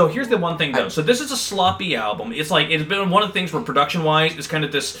 So here's the one thing though. So this is a sloppy album. It's like it's been one of the things where production-wise, it's kind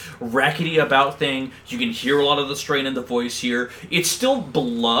of this rackety about thing. You can hear a lot of the strain in the voice here. It's still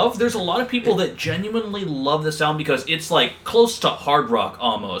beloved. There's a lot of people that genuinely love this album because it's like close to hard rock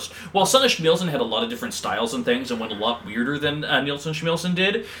almost. While Son of Schmilsson had a lot of different styles and things and went a lot weirder than Nilsson Schmilsson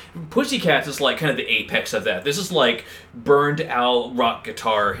did, Pussycats is like kind of the apex of that. This is like burned out rock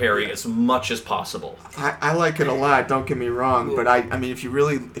guitar Harry as much as possible. I like it a lot. Don't get me wrong, but I mean if you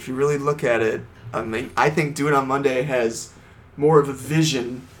really look at it, I mean I think Do It on Monday has more of a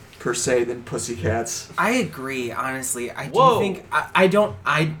vision per se than Pussycats. I agree, honestly. I do think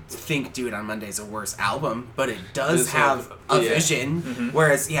I think Do It on Monday is a worse album, but it does have a vision. Mm-hmm.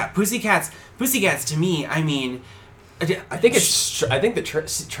 Whereas, Pussycats to me, I mean, I think the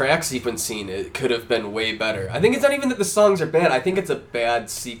track sequencing it could have been way better. I think it's not even that the songs are bad. I think it's a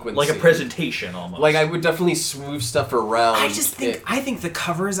bad sequence. Like a presentation, almost. Like, I would definitely smooth stuff around. I think the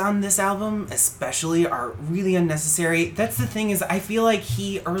covers on this album, especially, are really unnecessary. That's the thing is, I feel like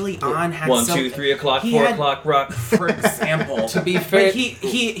he early on had 1, 2, 3 o'clock, 4 o'clock rock. For example, to be fair, but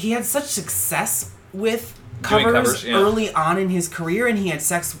he had such success with covers early on in his career, and he had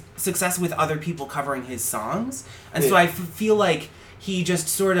success with other people covering his songs, and so I feel like he just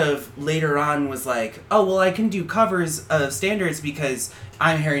sort of later on was like, oh well, I can do covers of standards because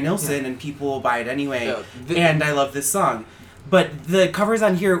I'm Harry Nilsson and people will buy it anyway, and I love this song. But the covers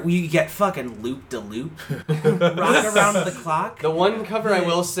on here, we get fucking loop-de-loop, rock around the clock. The one cover I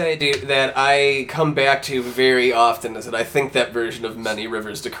will say, dude, that I come back to very often is that I think that version of Many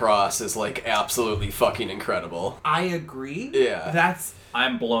Rivers to Cross is, like, absolutely fucking incredible. I agree. Yeah.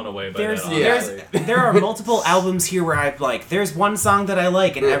 I'm blown away by that. There are multiple albums here where I'm like, there's one song that I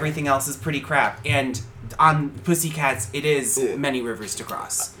like and everything else is pretty crap. And on Pussycats, it is Many Rivers to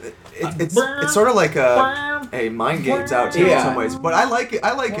Cross. It's sort of like a mind games out too in some ways, but I like it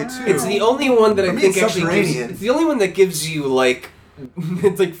too. It's the only one that I think actually gives, it's the only one that gives you like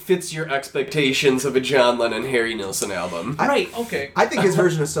it like fits your expectations of a John Lennon Harry Nilsson album. Right. Okay. I think his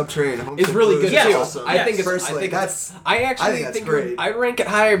version of Subterranean Homesick is really good Blues too. Awesome. I think that's great. I rank it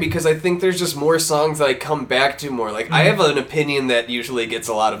higher because I think there's just more songs that I come back to more. Like I have an opinion that usually gets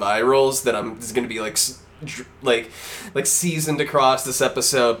a lot of eye rolls that is going to be like seasoned across this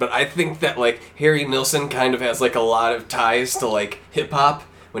episode, but I think that like Harry Nilsson kind of has like a lot of ties to like hip hop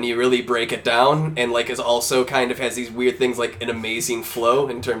when you really break it down, and like is also kind of has these weird things like an amazing flow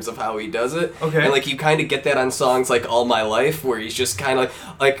in terms of how he does it. Okay. And like you kind of get that on songs like All My Life, where he's just kind of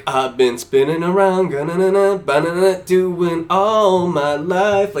like I've been spinning around, doing all my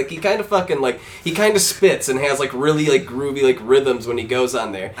life. Like he kind of fucking like he kind of spits and has like really like groovy like rhythms when he goes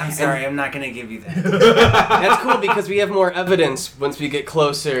on there. I'm sorry, I'm not gonna give you that. That's cool because we have more evidence once we get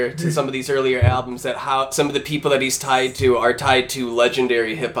closer to some of these earlier albums that how some of the people that he's tied to are tied to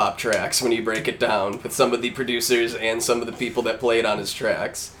legendary hip-hop tracks when you break it down with some of the producers and some of the people that played on his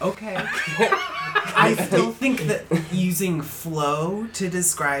tracks. Okay. I still think that using flow to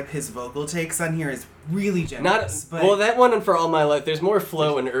describe his vocal takes on here is really generous. Well, that one and For All My Life, there's more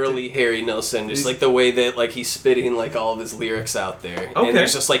flow in early Harry Nilsson, just like the way that like he's spitting like all of his lyrics out there. Okay. And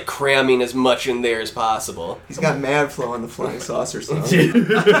there's just like cramming as much in there as possible. He's got mad flow on the Flying Saucer song. But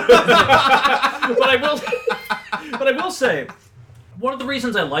I will say, one of the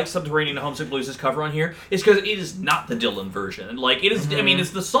reasons I like Subterranean Homesick Blues' cover on here is because it is not the Dylan version. Like, it is, I mean,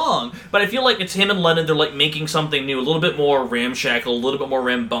 it's the song, but I feel like it's him and Lennon, they're like making something new, a little bit more ramshackle, a little bit more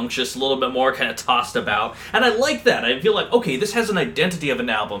rambunctious, a little bit more kind of tossed about. And I like that. I feel like, okay, this has an identity of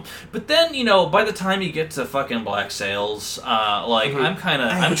an album. But then, you know, by the time you get to fucking Black Sails, I'm kind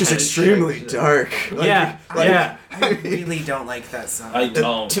of... Which is extremely dark. Like, yeah. I really don't like that song. I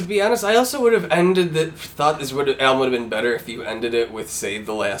don't. To be honest, I also would have thought this album would have been better if you ended it with Save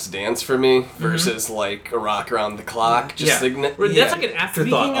the Last Dance for me versus like A Rock Around the Clock. That's like an afterthought.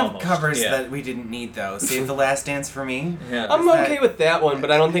 Speaking of almost. covers that we didn't need though, Save the Last Dance for me. Yeah. I'm okay with that one, but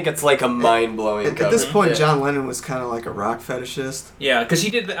I don't think it's like a mind-blowing cover. At this point, John Lennon was kind of like a rock fetishist. Yeah, because he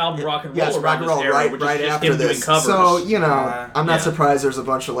did the album Rock and Roll Rock around and Roll this era, right which is just after him this. doing covers. So, you know, I'm not surprised there's a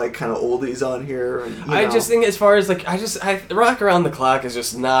bunch of like kind of oldies on here. And, I just think as far as like, Rock Around the Clock is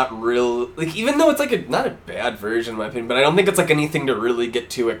just not real, like even though it's like not a bad version in my opinion, but I don't think it's like anything to really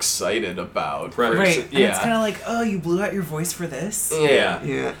get too excited about. Right. And it's kind of like, oh, you blew out your voice for this?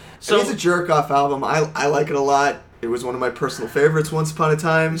 Yeah. So it's a jerk-off album. I like it a lot. It was one of my personal favorites once upon a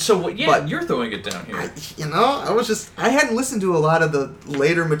time. So, but you're throwing it down here. I hadn't listened to a lot of the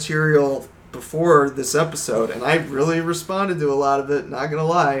later material before this episode, and I really responded to a lot of it, not gonna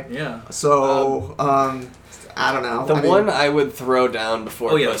lie. Yeah. So, I don't know. One I would throw down before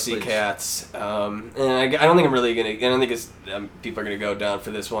Pussycats, and I don't think I'm really gonna. I don't think people are gonna go down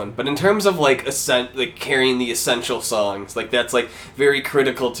for this one. But in terms of like carrying the essential songs, like that's like very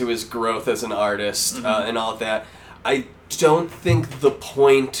critical to his growth as an artist and all of that. I don't think the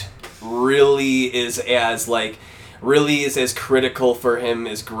point really is as critical for him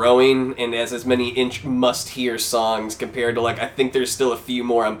as growing and as many must-hear songs compared to, like, I think there's still a few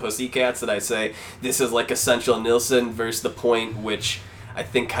more on Pussycats that I say this is, like, essential Nilsson versus The Point, which I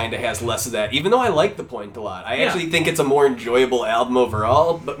think kind of has less of that, even though I like The Point a lot. I actually think it's a more enjoyable album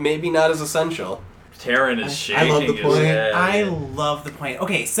overall, but maybe not as essential. Taran is shaking I love the his point. head. I love the point.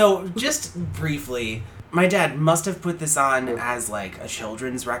 Okay, so just briefly, my dad must have put this on as like a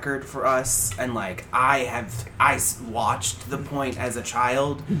children's record for us, and like I watched the point as a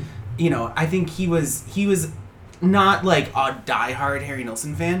child. You know, I think he was not like a diehard Harry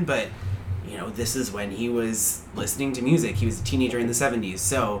Nilsson fan, but you know, this is when he was listening to music. He was a teenager in the 70s,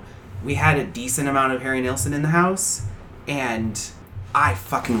 so we had a decent amount of Harry Nilsson in the house, and I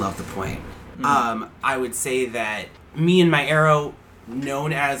fucking love the point. I would say that Me and My Arrow,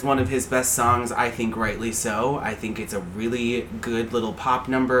 known as one of his best songs, I think rightly so. I think it's a really good little pop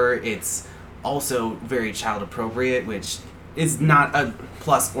number. It's also very child appropriate, which is not a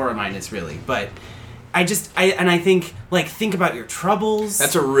plus or a minus really, but I think, like, Think About Your Troubles.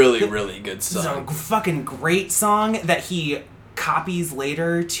 That's a really, really good It's song. a fucking great song that he copies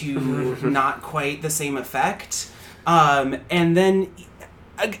later to not quite the same effect. And then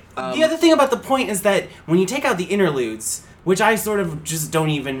the other thing about the point is that when you take out the interludes, which I sort of just don't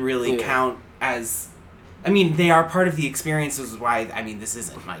even really count as... I mean, they are part of the experience, which is why, I mean, this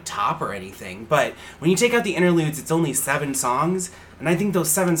isn't my top or anything, but when you take out the interludes, it's only 7 songs, and I think those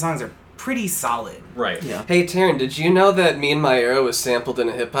 7 songs are pretty solid. Right. Yeah. Hey, Taran, did you know that Me and My Arrow was sampled in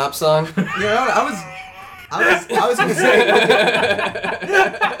a hip-hop song? You know, I was gonna say.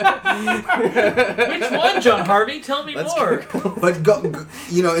 Which one, John Harvey? Tell me more. But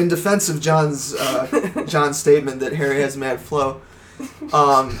you know, in defense of John's statement that Harry has mad flow,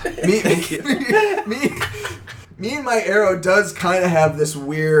 me and My Arrow does kind of have this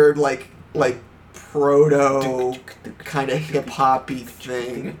weird like proto kind of hip hoppy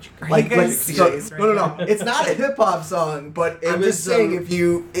thing. No, it's not a hip hop song, but I'm just saying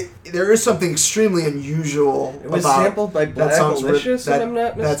there is something extremely unusual It was about sampled by that song's Blackalicious, if I'm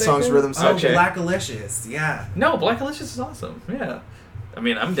not that song's mistaken? rhythm Oh, section. Blackalicious, yeah. No, Blackalicious is awesome. Yeah. I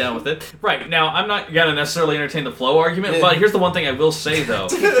mean, I'm down with it. Right, now, I'm not going to necessarily entertain the flow argument, but here's the one thing I will say, though.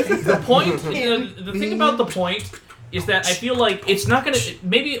 The point, the thing about the point is that I feel like it's not going to...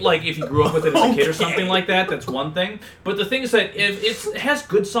 Maybe, like, if you grew up with it as a kid or something like that, that's one thing. But the thing is that if it has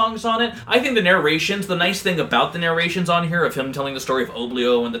good songs on it, I think the narrations, the nice thing about the narrations on here, of him telling the story of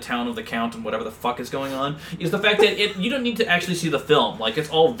Oblio and the town of the Count and whatever the fuck is going on, is the fact that you don't need to actually see the film. Like, it's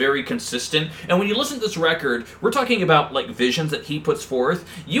all very consistent. And when you listen to this record, we're talking about, like, visions that he puts forth.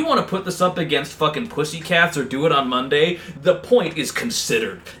 You want to put this up against fucking Pussycats or Do It on Monday, the point is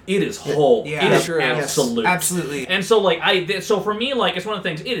considered. It is whole. Yeah, it is sure is. absolute. Absolutely. And so, like, so for me, like, it's one of the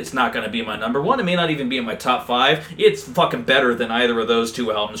things, it is not going to be my number one. It may not even be in my top 5. It's fucking better than either of those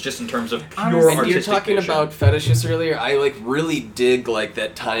 2 albums, just in terms of pure Honestly, artistic You were talking vision. about fetishes earlier. I like really dig like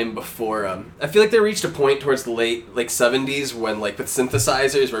that time before. I feel like they reached a point towards the late like 70s when like with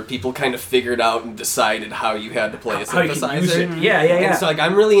synthesizers where people kind of figured out and decided how you had to play a How you can use synthesizer. it. Yeah. And so like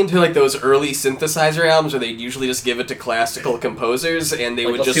I'm really into like those early synthesizer albums where they'd usually just give it to classical composers and they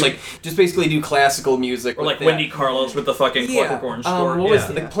Like, would let's just basically do classical music. Or with like that. Wendy Carlos with the fucking Clockwork score. What was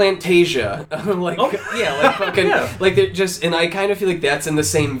like Plantasia? Like like fucking like they're just, and I kind of feel like that's in the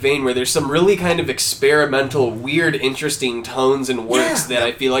same vein where there's some really kind of experimental, weird, interesting tones and works that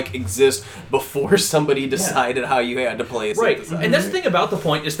I feel like exist before somebody decided how you had to play a synthesizer. And that's the thing about the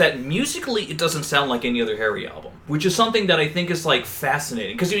point is that musically it doesn't sound like any other Harry album, which is something that I think is like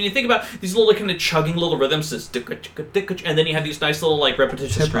fascinating because when you think about these little kind of chugging little rhythms, this and then you have these nice little like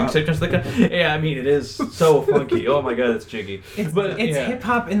repetitious string sections. Yeah, I mean it is so funky. Oh my god, it's jiggy. It's hip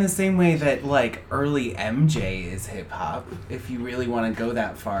hop in the same way that like early MJ is hip hop. If you really want to go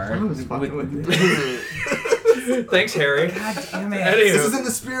that far. Thanks, Harry. God damn it! Anyway. This is in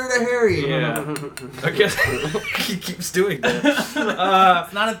the spirit of Harry. Yeah. I guess he keeps doing that.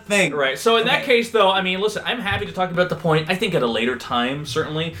 It's not a thing. Right. So in that case, though, I mean, listen, I'm happy to talk about the point. I think at a later time,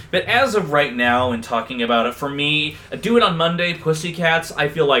 certainly. But as of right now, and talking about it, for me, Do It on Monday, Pussycats, I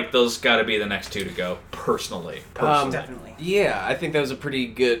feel like those got to be the next 2 to go. Personally. Definitely. Yeah, I think that was a pretty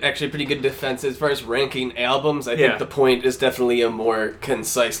good defense as far as ranking albums. I think The Point is definitely a more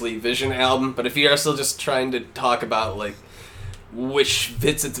concisely vision album. But if you are still just trying to talk about like which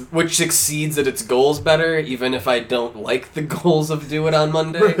succeeds at its goals better, even if I don't like the goals of Do It on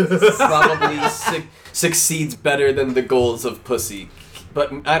Monday, probably succeeds better than the goals of Pussy.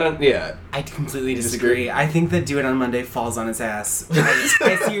 But I don't. Yeah, I completely disagree. I think that Do It on Monday falls on its ass.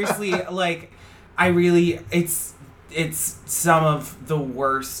 I seriously like. I really. It's some of the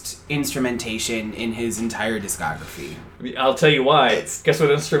worst instrumentation in his entire discography. I'll tell you why. Guess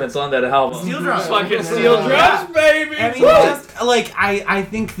what instrument's on that album? Steel drums. Fucking steel drums, baby! I mean, just, like, I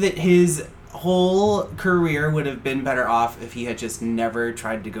think that his whole career would have been better off if he had just never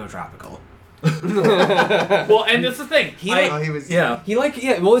tried to go tropical. Well, and that's the thing.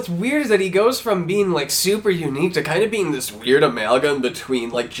 Well, it's weird is that he goes from being like super unique to kind of being this weird amalgam between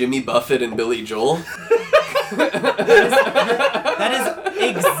like Jimmy Buffett and Billy Joel. That is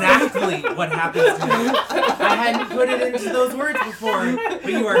exactly what happens to me. I hadn't put it into those words before, but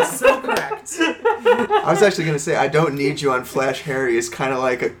you are so correct. I was actually going to say, I Don't Need You on Flash Harry is kind of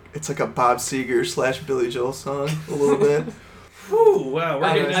like a Bob Seger / Billy Joel song, a little bit. Whew, wow,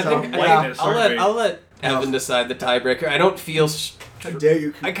 we're getting some lightness, I'll let Evan decide the tiebreaker. I don't feel... How dare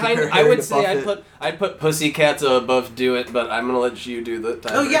you? I would say I'd put Pussycats above Do It, but I'm gonna let you do the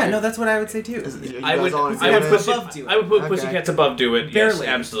tiebreaker. Oh yeah, no, that's what I would say too. I would put Pussycats above Do It. Yes,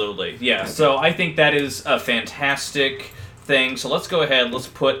 absolutely. Yeah. Okay. So I think that is a fantastic thing. So let's go ahead. Let's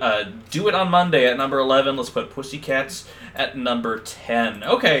put Do It on Monday at number 11. Let's put Pussycats at number 10.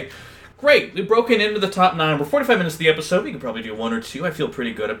 Okay. Great, we've broken into the top 9. We're 45 minutes of the episode. We can probably do 1 or 2. I feel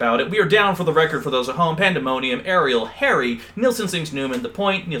pretty good about it. We are down for the record for those at home. Pandemonium, Ariel, Harry, Nilsson Sings Newman, The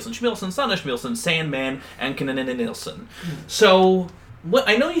Point, Nilsson Schmilsson, Sana Schmilsson, Sandman, and Kinnanen Nilsson. So,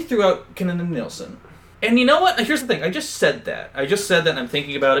 I know you threw out Kinnanen Nilsson. And you know what? Here's the thing. I just said that and I'm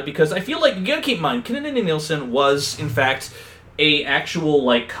thinking about it because I feel like, you gotta keep in mind, Kinnanen Nilsson was, in fact... a actual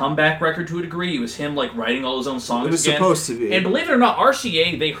like comeback record to a degree. It was him like writing all his own songs. It was again. Supposed to be. And believe it or not,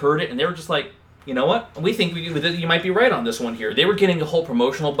 RCA, they heard it and they were just like, you know what? We think you might be right on this one here. They were getting a whole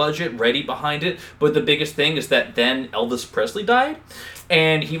promotional budget ready behind it, but the biggest thing is that then Elvis Presley died,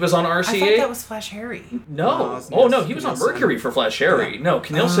 and he was on RCA. I thought that was Flash Harry. No. No, he was on Mercury for Flash Harry. Yeah. No,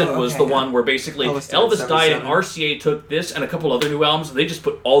 Nilsson was the one where basically Elvis died and RCA took this and a couple other new albums, and they just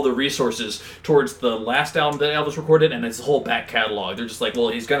put all the resources towards the last album that Elvis recorded and his whole back catalog. They're just like, well,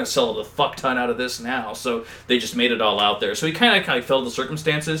 he's going to sell the fuck ton out of this now, so they just made it all out there. So he kind of fell the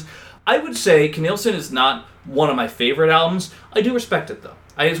circumstances. I would say Nilsson is not one of my favorite albums. I do respect it, though.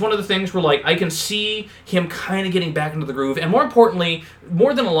 It's one of the things where, like, I can see him kind of getting back into the groove, and more importantly,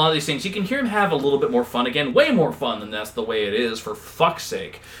 more than a lot of these things, you can hear him have a little bit more fun again. Way more fun than that's the way it is, for fuck's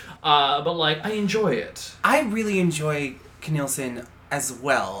sake. But, like, I enjoy it. I really enjoy Nilsson as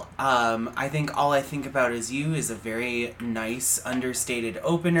well. I think All I Think About Is You is a very nice, understated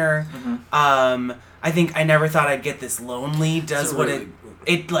opener. Mm-hmm. I think I Never Thought I'd Get This Lonely does what really...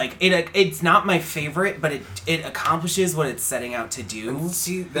 It's not my favorite, but it accomplishes what it's setting out to do. And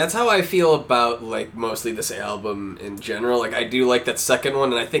see, that's how I feel about like mostly this album in general. Like I do like that second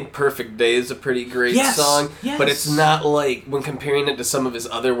one, and I think Perfect Day is a pretty great song. Yes. But it's not like when comparing it to some of his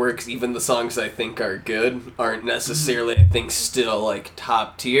other works, even the songs I think are good aren't necessarily I think still like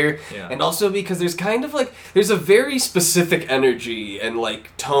top tier. Yeah. And also because there's kind of like there's a very specific energy and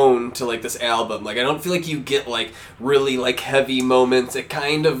like tone to like this album. Like I don't feel like you get like really like heavy moments. It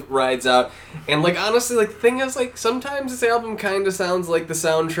kind of rides out, and like honestly, like the thing is, like sometimes this album kind of sounds like the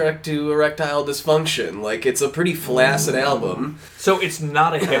soundtrack to Erectile Dysfunction. Like it's a pretty flaccid album. So it's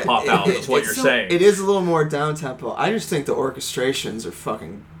not a hip hop album, is what you're saying. It is a little more down tempo. I just think the orchestrations are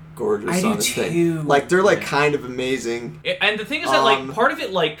fucking gorgeous on this thing. Like they're like kind of amazing. And the thing is that like part of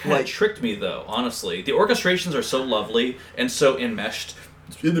it like kind of tricked me though. Honestly, the orchestrations are so lovely and so enmeshed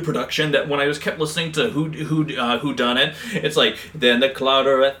in the production that when I was kept listening to who done it, it's like then the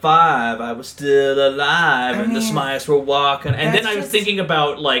clouder at 5, I was still alive, and the Smiles were walking, and then I was thinking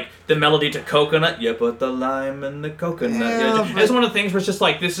about like the melody to Coconut. You put the lime in the coconut. Yeah, it's one of the things where it's just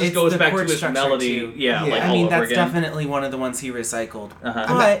like this goes back to his melody. Yeah, like all over that's again. Definitely one of the ones he recycled.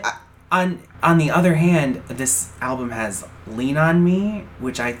 But on the other hand, this album has Lean on Me,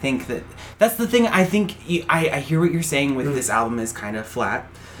 which I think that's the thing. I think I hear what you're saying with this album is kind of flat,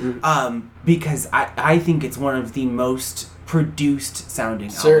 because I think it's one of the most produced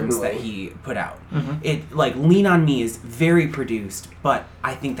sounding albums that he put out. Mm-hmm. It like Lean on Me is very produced, but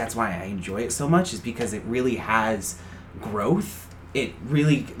I think that's why I enjoy it so much is because it really has growth. It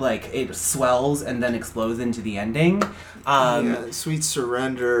really like it swells and then explodes into the ending. Sweet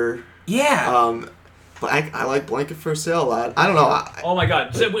Surrender. Yeah. But I like Blanket for Sale a lot. I don't know. Oh my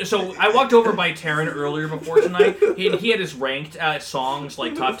god. So I walked over by Taran earlier before tonight. He had his ranked songs,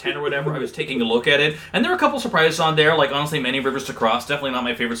 like top 10 or whatever. I was taking a look at it. And there were a couple surprises on there. Like, honestly, Many Rivers to Cross. Definitely not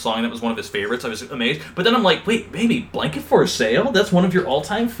my favorite song. That was one of his favorites. I was amazed. But then I'm like, wait, baby, Blanket for Sale? That's one of your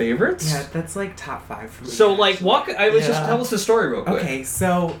all-time favorites? Yeah, that's like top 5 for me. So, like, just tell us the story real quick. Okay,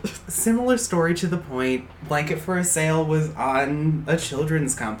 so, similar story to The Point. Blanket for a Sale was on a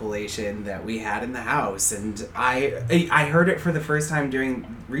children's compilation that we had in the house. And I heard it for the first time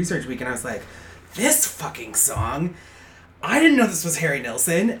during research week, and I was like, this fucking song? I didn't know this was Harry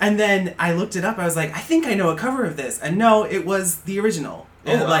Nilsson. And then I looked it up. I was like, I think I know a cover of this. And no, it was the original.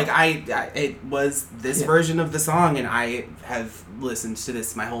 Oh, wow. Like it was this version of the song, and I have listened to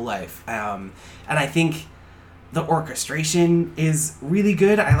this my whole life. And I think the orchestration is really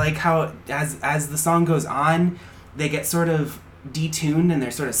good. I like how as the song goes on, they get sort of detuned and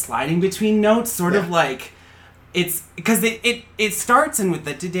they're sort of sliding between notes, sort of like it's because it starts and with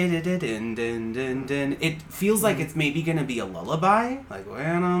the it feels like it's maybe gonna be a lullaby, like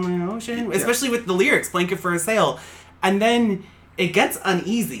 "When on the Ocean," especially with the lyrics "Blanket for a Sail," and then it gets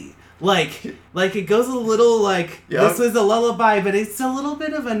uneasy. Like it goes a little like this was a lullaby, but it's a little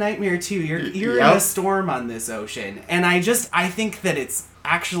bit of a nightmare too. You're in a storm on this ocean, and I think that it's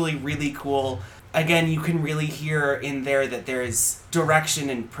actually really cool. Again, you can really hear in there that there's direction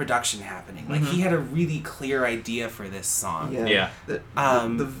and production happening. Like he had a really clear idea for this song. Yeah.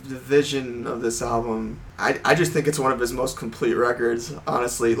 The vision of this album, I just think it's one of his most complete records.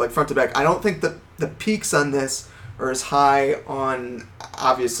 Honestly, like front to back. I don't think the peaks on this are as high on,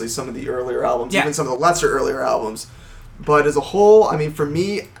 obviously, some of the earlier albums, even some of the lesser earlier albums. But as a whole, I mean, for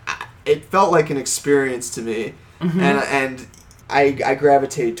me, it felt like an experience to me. And I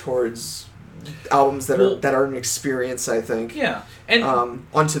gravitate towards albums that are an experience, I think. Yeah. And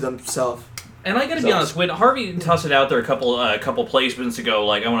unto themselves. And I gotta be honest, when Harvey tossed it out there a couple placements ago,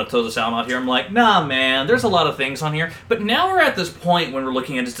 like, I want to throw this album out here, I'm like, nah, man, there's a lot of things on here. But now we're at this point when we're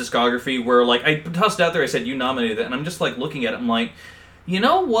looking at his discography where, like, I tossed it out there, I said, you nominated it, and I'm just, like, looking at it, I'm like, you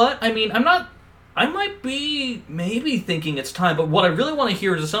know what? I mean, I might be maybe thinking it's time, but what I really want to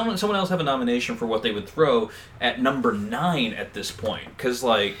hear is someone else have a nomination for what they would throw at number 9 at this point. Because,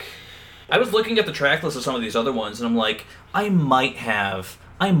 like, I was looking at the track list of some of these other ones, and I'm like, I might have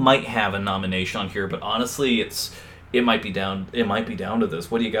a nomination on here, but honestly, it might be down to this.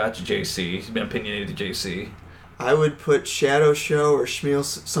 What do you got, JC? You've been opinionated, JC. I would put Shadow Show or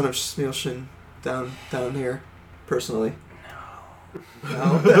Son of Schmilsson down here, personally.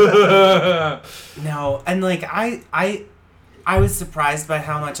 No. No, and like I was surprised by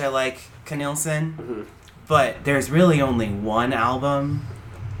how much I like Nilsson, but there's really only one album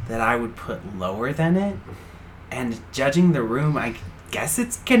that I would put lower than it, and judging the room, I guess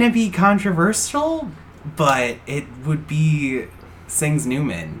it's gonna be controversial, but it would be Sings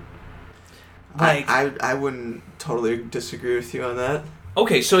Newman. Like I wouldn't totally disagree with you on that.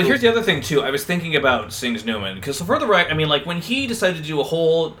 Okay, so here's the other thing, too. I was thinking about Sings Newman, because for the right, I mean, like, when he decided to do a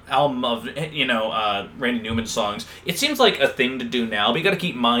whole album of, Randy Newman songs, it seems like a thing to do now, but you gotta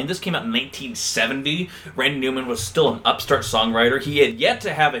keep in mind, this came out in 1970. Randy Newman was still an upstart songwriter. He had yet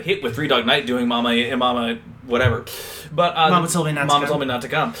to have a hit with Three Dog Night doing Mama, whatever. But, Mama Told Me Not to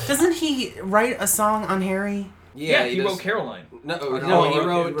Come. Doesn't he write a song on Harry? Yeah, he wrote Caroline. No, he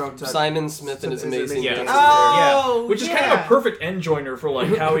wrote Simon Smith and His Amazing Dance. Oh, which is kind of a perfect end joiner for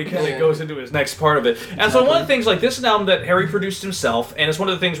like how he kind of goes into his next part of it. And so one of the things, like, this is an album that Harry produced himself, and it's one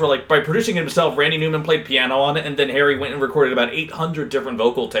of the things where, like, by producing it himself, Randy Newman played piano on it, and then Harry went and recorded about 800 different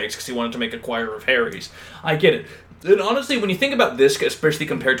vocal takes because he wanted to make a choir of Harry's. I get it. And honestly, when you think about this, especially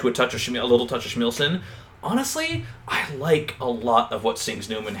compared to a Little Touch of Schmilsson, honestly, I like a lot of what Sings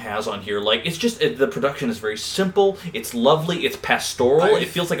Newman has on here. Like, it's just, the production is very simple, it's lovely, it's pastoral, it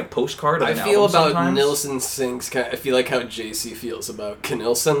feels like a postcard of an album I feel about sometimes. Nilsson Sings, I feel like how JC feels about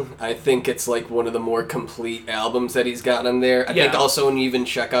Nilsson. I think it's like one of the more complete albums that he's got on there. I think also when you even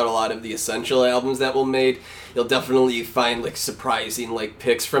check out a lot of the Essential albums that were made, you'll definitely find, like, surprising, like,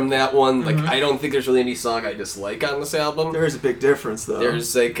 picks from that one. Like, I don't think there's really any song I dislike on this album. There is a big difference, though.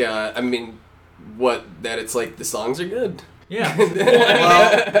 There's, like, it's like the songs are good. Yeah.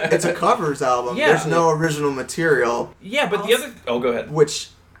 Well, it's a covers album. Yeah. There's no original material. Yeah, but the other... Oh, go ahead. Which,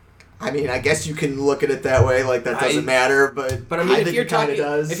 I mean, I guess you can look at it that way, like that doesn't matter, but I mean, I think it kind of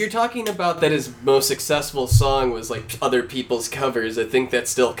does. If you're talking about that his most successful song was, like, other people's covers, I think that's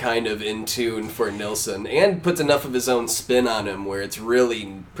still kind of in tune for Nilsson, and puts enough of his own spin on him where it's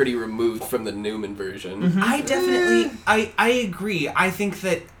really pretty removed from the Newman version. I definitely... I agree. I think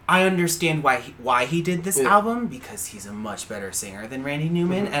that I understand why he did this album, because he's a much better singer than Randy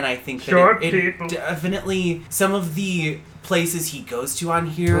Newman, and I think that it definitely, some of the places he goes to on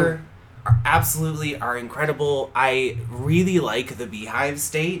here are incredible. I really like the Beehive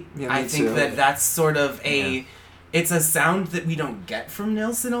State. Yeah, I think too. that's sort of it's a sound that we don't get from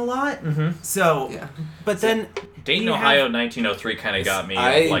Nilsson a lot. So, but then Dayton, Ohio, 1903 kind of got me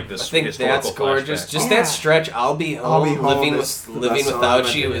like this. I think historical that's gorgeous. flashback. Just that stretch, I'll Be Home, Living Without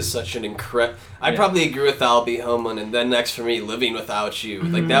song, You is such an incredible... I'd probably agree with I'll Be Home one, and then next for me, Living Without You.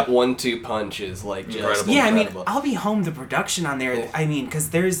 Like, that 1-2 punch is, like, just Incredible. yeah, incredible. I mean, I'll Be Home, the production on there, I mean, because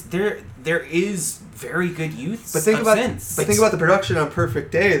there is very good use But think of about synths. the production on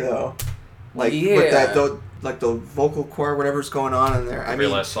Perfect Day, though. Like with that, like the vocal core, whatever's going on in there. Every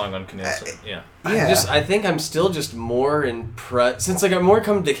last song on Knilsson. Yeah. I think I'm still just more impressed since like I'm more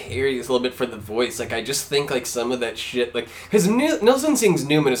come to Harry's a little bit for the voice. Like I just think like some of that shit, like because Nilsson Sings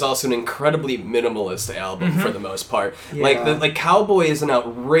Newman is also an incredibly minimalist album for the most part. Yeah. Like Cowboy is an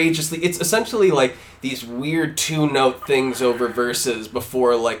outrageously. It's essentially like these weird 2-note things over verses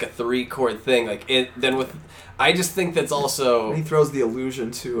before like a 3-chord thing. Like it then with. I just think that's also. And he throws the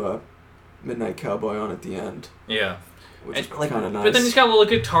allusion to Midnight Cowboy on at the end. Yeah. Which is kind of nice. But then he's got a little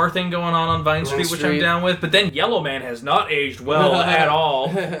guitar thing going on Vine Street, which I'm down with. But then Yellow Man has not aged well at all.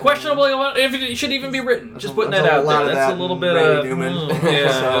 Questionable if it should even be written. Just putting that out there. That's a little bit of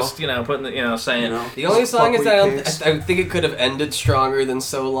just putting saying. The only song is I think it could have ended stronger than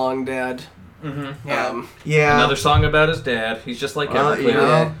So Long, Dad. Mm-hmm. Yeah. Another song about his dad. He's just like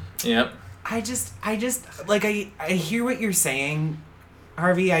Everclear. Yep. I just like I hear what you're saying,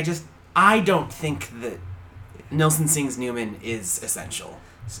 Harvey. I don't think that Nilsson Sings Newman is essential.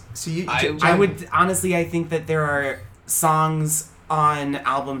 So I would honestly, I think that there are songs on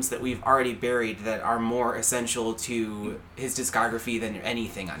albums that we've already buried that are more essential to his discography than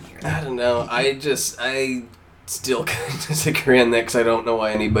anything on here. I don't know. I still kind of disagree on that because I don't know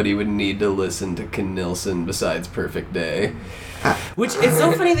why anybody would need to listen to Nilsson besides Perfect Day. Which it's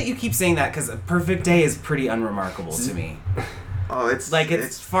so funny that you keep saying that because Perfect Day is pretty unremarkable to me. Oh, it's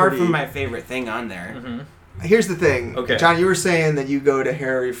far pretty... from my favorite thing on there. Mm-hmm. Here's the thing. Okay. John, you were saying that you go to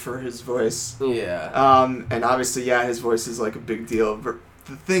Harry for his voice. Yeah. And obviously, his voice is like a big deal. But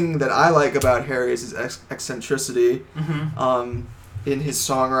the thing that I like about Harry is his eccentricity in his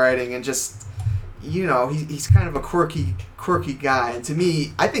songwriting and just, he's kind of a quirky guy. And to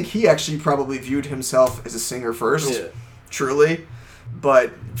me, I think he actually probably viewed himself as a singer first, truly.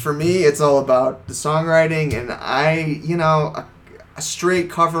 But for me, it's all about the songwriting. And a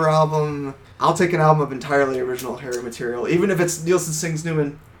straight cover album... I'll take an album of entirely original Harry material, even if it's Nilsson Sings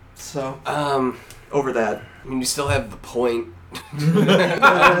Newman. So, over that. I mean, you still have the point. Well,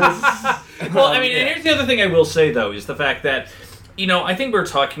 I mean, and here's the other thing I will say, though, is the fact that, I think we're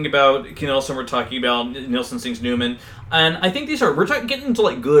talking about Knilsson, we're talking about Nilsson Sings Newman, and I think we're getting into,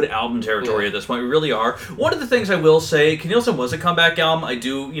 like, good album territory at this point. We really are. One of the things I will say, Knilsson was a comeback album. I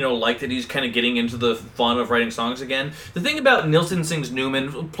do, like that he's kind of getting into the fun of writing songs again. The thing about Nilsson Sings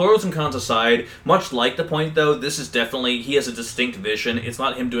Newman, plurals and cons aside, much like The Point, though, this is definitely, he has a distinct vision. It's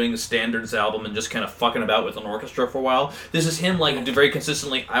not him doing the standards album and just kind of fucking about with an orchestra for a while. This is him, like, very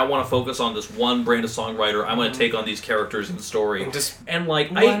consistently, I want to focus on this one brand of songwriter. I want to take on these characters in the story. And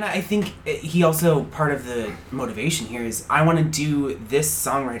I think he also, part of the motivation here is I want to do this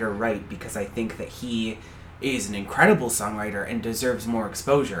songwriter right because I think that he is an incredible songwriter and deserves more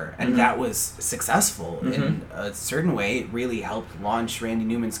exposure. And that was successful in a certain way. It really helped launch Randy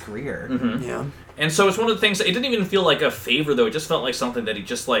Newman's career. Yeah. And so it's one of the things, it didn't even feel like a favor, though. It just felt like something that he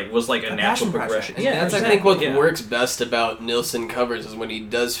just, was like a natural progression. Yeah, that's, I think, what works best about Nilsson covers is when he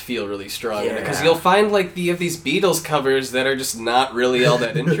does feel really strong in it. Because you'll find, like, you have these Beatles covers that are just not really all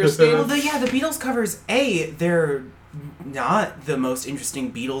that interesting. Well, the Beatles covers, they're not the most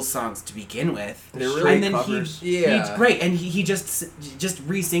interesting Beatles songs to begin with. They're really and then covers. He just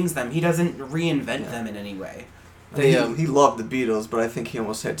re-sings them. He doesn't reinvent them in any way. He loved the Beatles, but I think he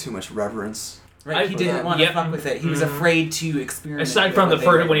almost had too much reverence. Right, he didn't want to fuck with it. He was afraid to experiment. Aside from the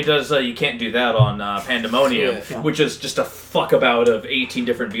first, when he does You Can't Do That on Pandemonium, which is just a fuck about of 18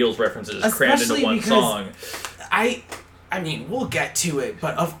 different Beatles references crammed into one song. I mean, we'll get to it,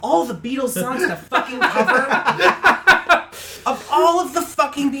 but of all the Beatles songs to fucking cover, of all of the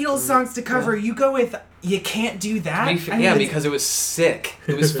fucking Beatles songs to cover, you go with You Can't Do That? Because it was sick.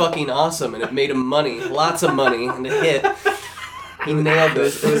 It was fucking awesome, and it made him money. Lots of money, and it hit. He nailed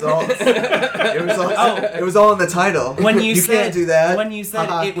it. It was all in the title. When you can't do that. When you said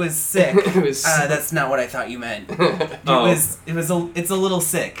it was sick, that's not what I thought you meant. It's a little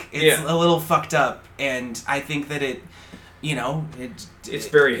sick. It's a little fucked up, and I think that it's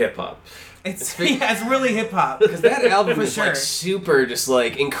very hip hop. It's really hip hop. Because that album is like super, just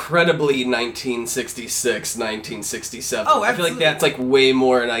like incredibly 1966, 1967. Oh, absolutely. I feel like that's like way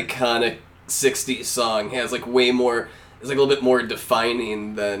more an iconic 60s song. It has like way more. It's like a little bit more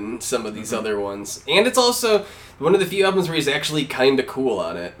defining than some of these other ones. And it's also one of the few albums where he's actually kind of cool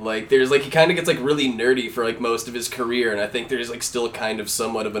on it. Like, there's like, he kind of gets like really nerdy for like most of his career, and I think there's like still kind of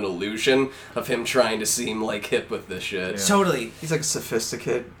somewhat of an illusion of him trying to seem like hip with this shit. Yeah. Totally. He's like a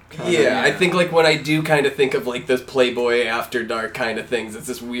sophisticated Yeah, I think like when I do kind of think of like this Playboy After Dark kind of things, it's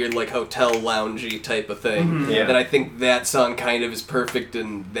this weird like hotel loungy type of thing. That I think that song kind of is perfect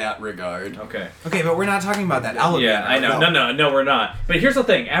in that regard. Okay, but we're not talking about that album. Yeah, I know. No, we're not. But here's the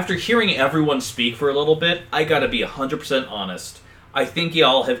thing. After hearing everyone speak for a little bit, I gotta be 100% honest. I think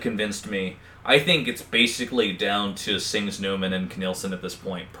y'all have convinced me. I think it's basically down to Sings Newman and Nilsson at this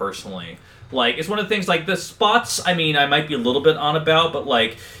point, personally. Like, it's one of the things, like, the spots, I mean, I might be a little bit on about, but,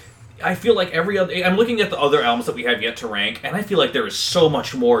 like, I feel like every other... I'm looking at the other albums that we have yet to rank, and I feel like there is so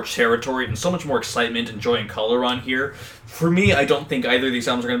much more territory and so much more excitement and joy and color on here. For me, I don't think either of these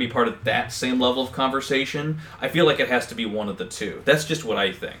albums are going to be part of that same level of conversation. I feel like it has to be one of the two. That's just what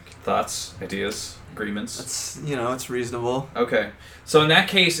I think. Thoughts? Ideas? Agreements? It's reasonable. Okay. So in that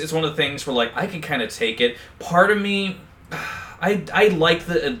case, it's one of the things where, like, I can kind of take it. Part of me... I like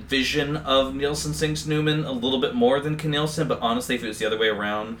the vision of Nilsson Sings Newman a little bit more than Nilsson, but honestly, if it was the other way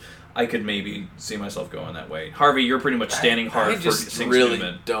around, I could maybe see myself going that way. Harvey, you're pretty much standing hard for Sings really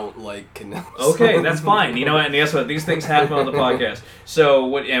Newman. Don't like Nilsson. Okay, that's fine. You know what? And guess what? These things happen on the podcast. So,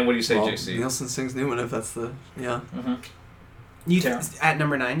 what do you say, JC? Nilsson Sings Newman, if that's the... Yeah. Mm-hmm. At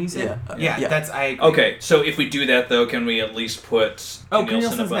number 9, you said? Yeah. That's... I agree. Okay, so if we do that, though, can we at least put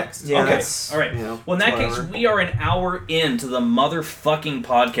Nilsson's above? next. Yeah, okay, that's, all right. Well, in that case, we are an hour into the motherfucking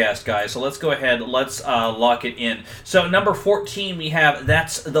podcast, guys. So let's go ahead. Let's lock it in. So number 14, we have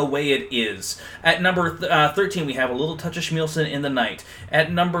That's the Way It Is. At number 13, we have A Little Touch of Schmilsson in the Night.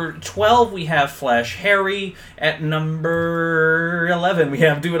 At number 12, we have Flash Harry. At number 11, we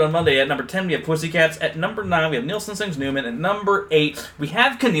have Do It on Monday. At number 10, we have Pussycats. At number 9, we have Nilsson Sings Newman. At number 8, we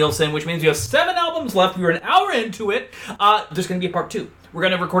have Nilsson, which means we have 7 albums left. We were an hour into it. There's going to be a part 2. We're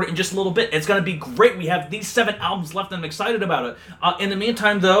going to record it in just a little bit. It's going to be great. We have these 7 albums left, and I'm excited about it. In the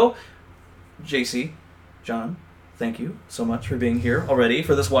meantime, though, JC, John, thank you so much for being here already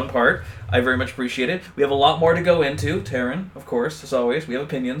for this one part. I very much appreciate it. We have a lot more to go into. Taran, of course, as always. We have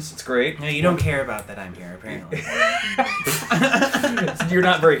opinions. It's great. No, you don't care about that I'm here, apparently. You're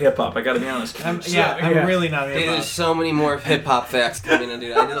not very hip-hop, I gotta be honest. I'm really not hip-hop. There's so many more hip-hop facts coming in,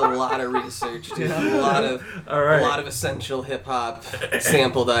 dude. I did a lot of research, dude. A lot of essential hip-hop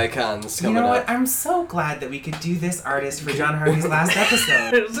sampled icons coming up. You know what? I'm so glad that we could do this artist for John Harvey's last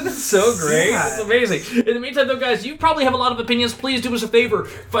episode. Isn't it so great? Yeah. It's amazing. In the meantime, though, guys, you probably have a lot of opinions. Please do us a favor.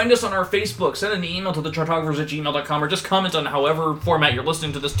 Find us on our Facebook. Send an email to thechartographers@gmail.com or just comment on however format you're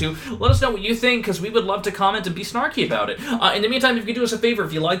listening to this to. Let us know what you think, because we would love to comment and be snarky about it. In the meantime, if you could do us a favor,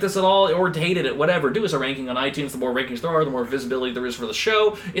 if you like this at all or hated it, whatever, do us a ranking on iTunes. The more rankings there are, the more visibility there is for the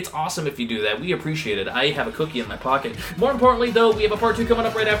show. It's awesome if you do that. We appreciate it. I have a cookie in my pocket. More importantly, though, we have a part 2 coming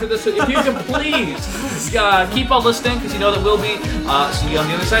up right after this, so if you can please keep on listening, because you know that we'll be. See you on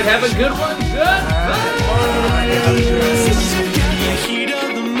the other side. Have a good one.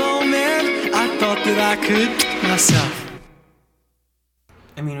 That I could myself.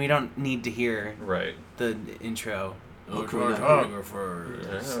 I mean, we don't need to hear the intro. Alright, in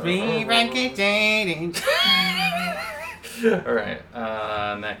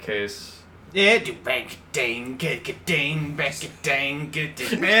that case... Now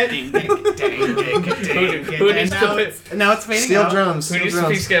it's fading Steel out. drums.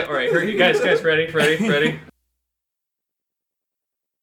 Alright, guys, ready?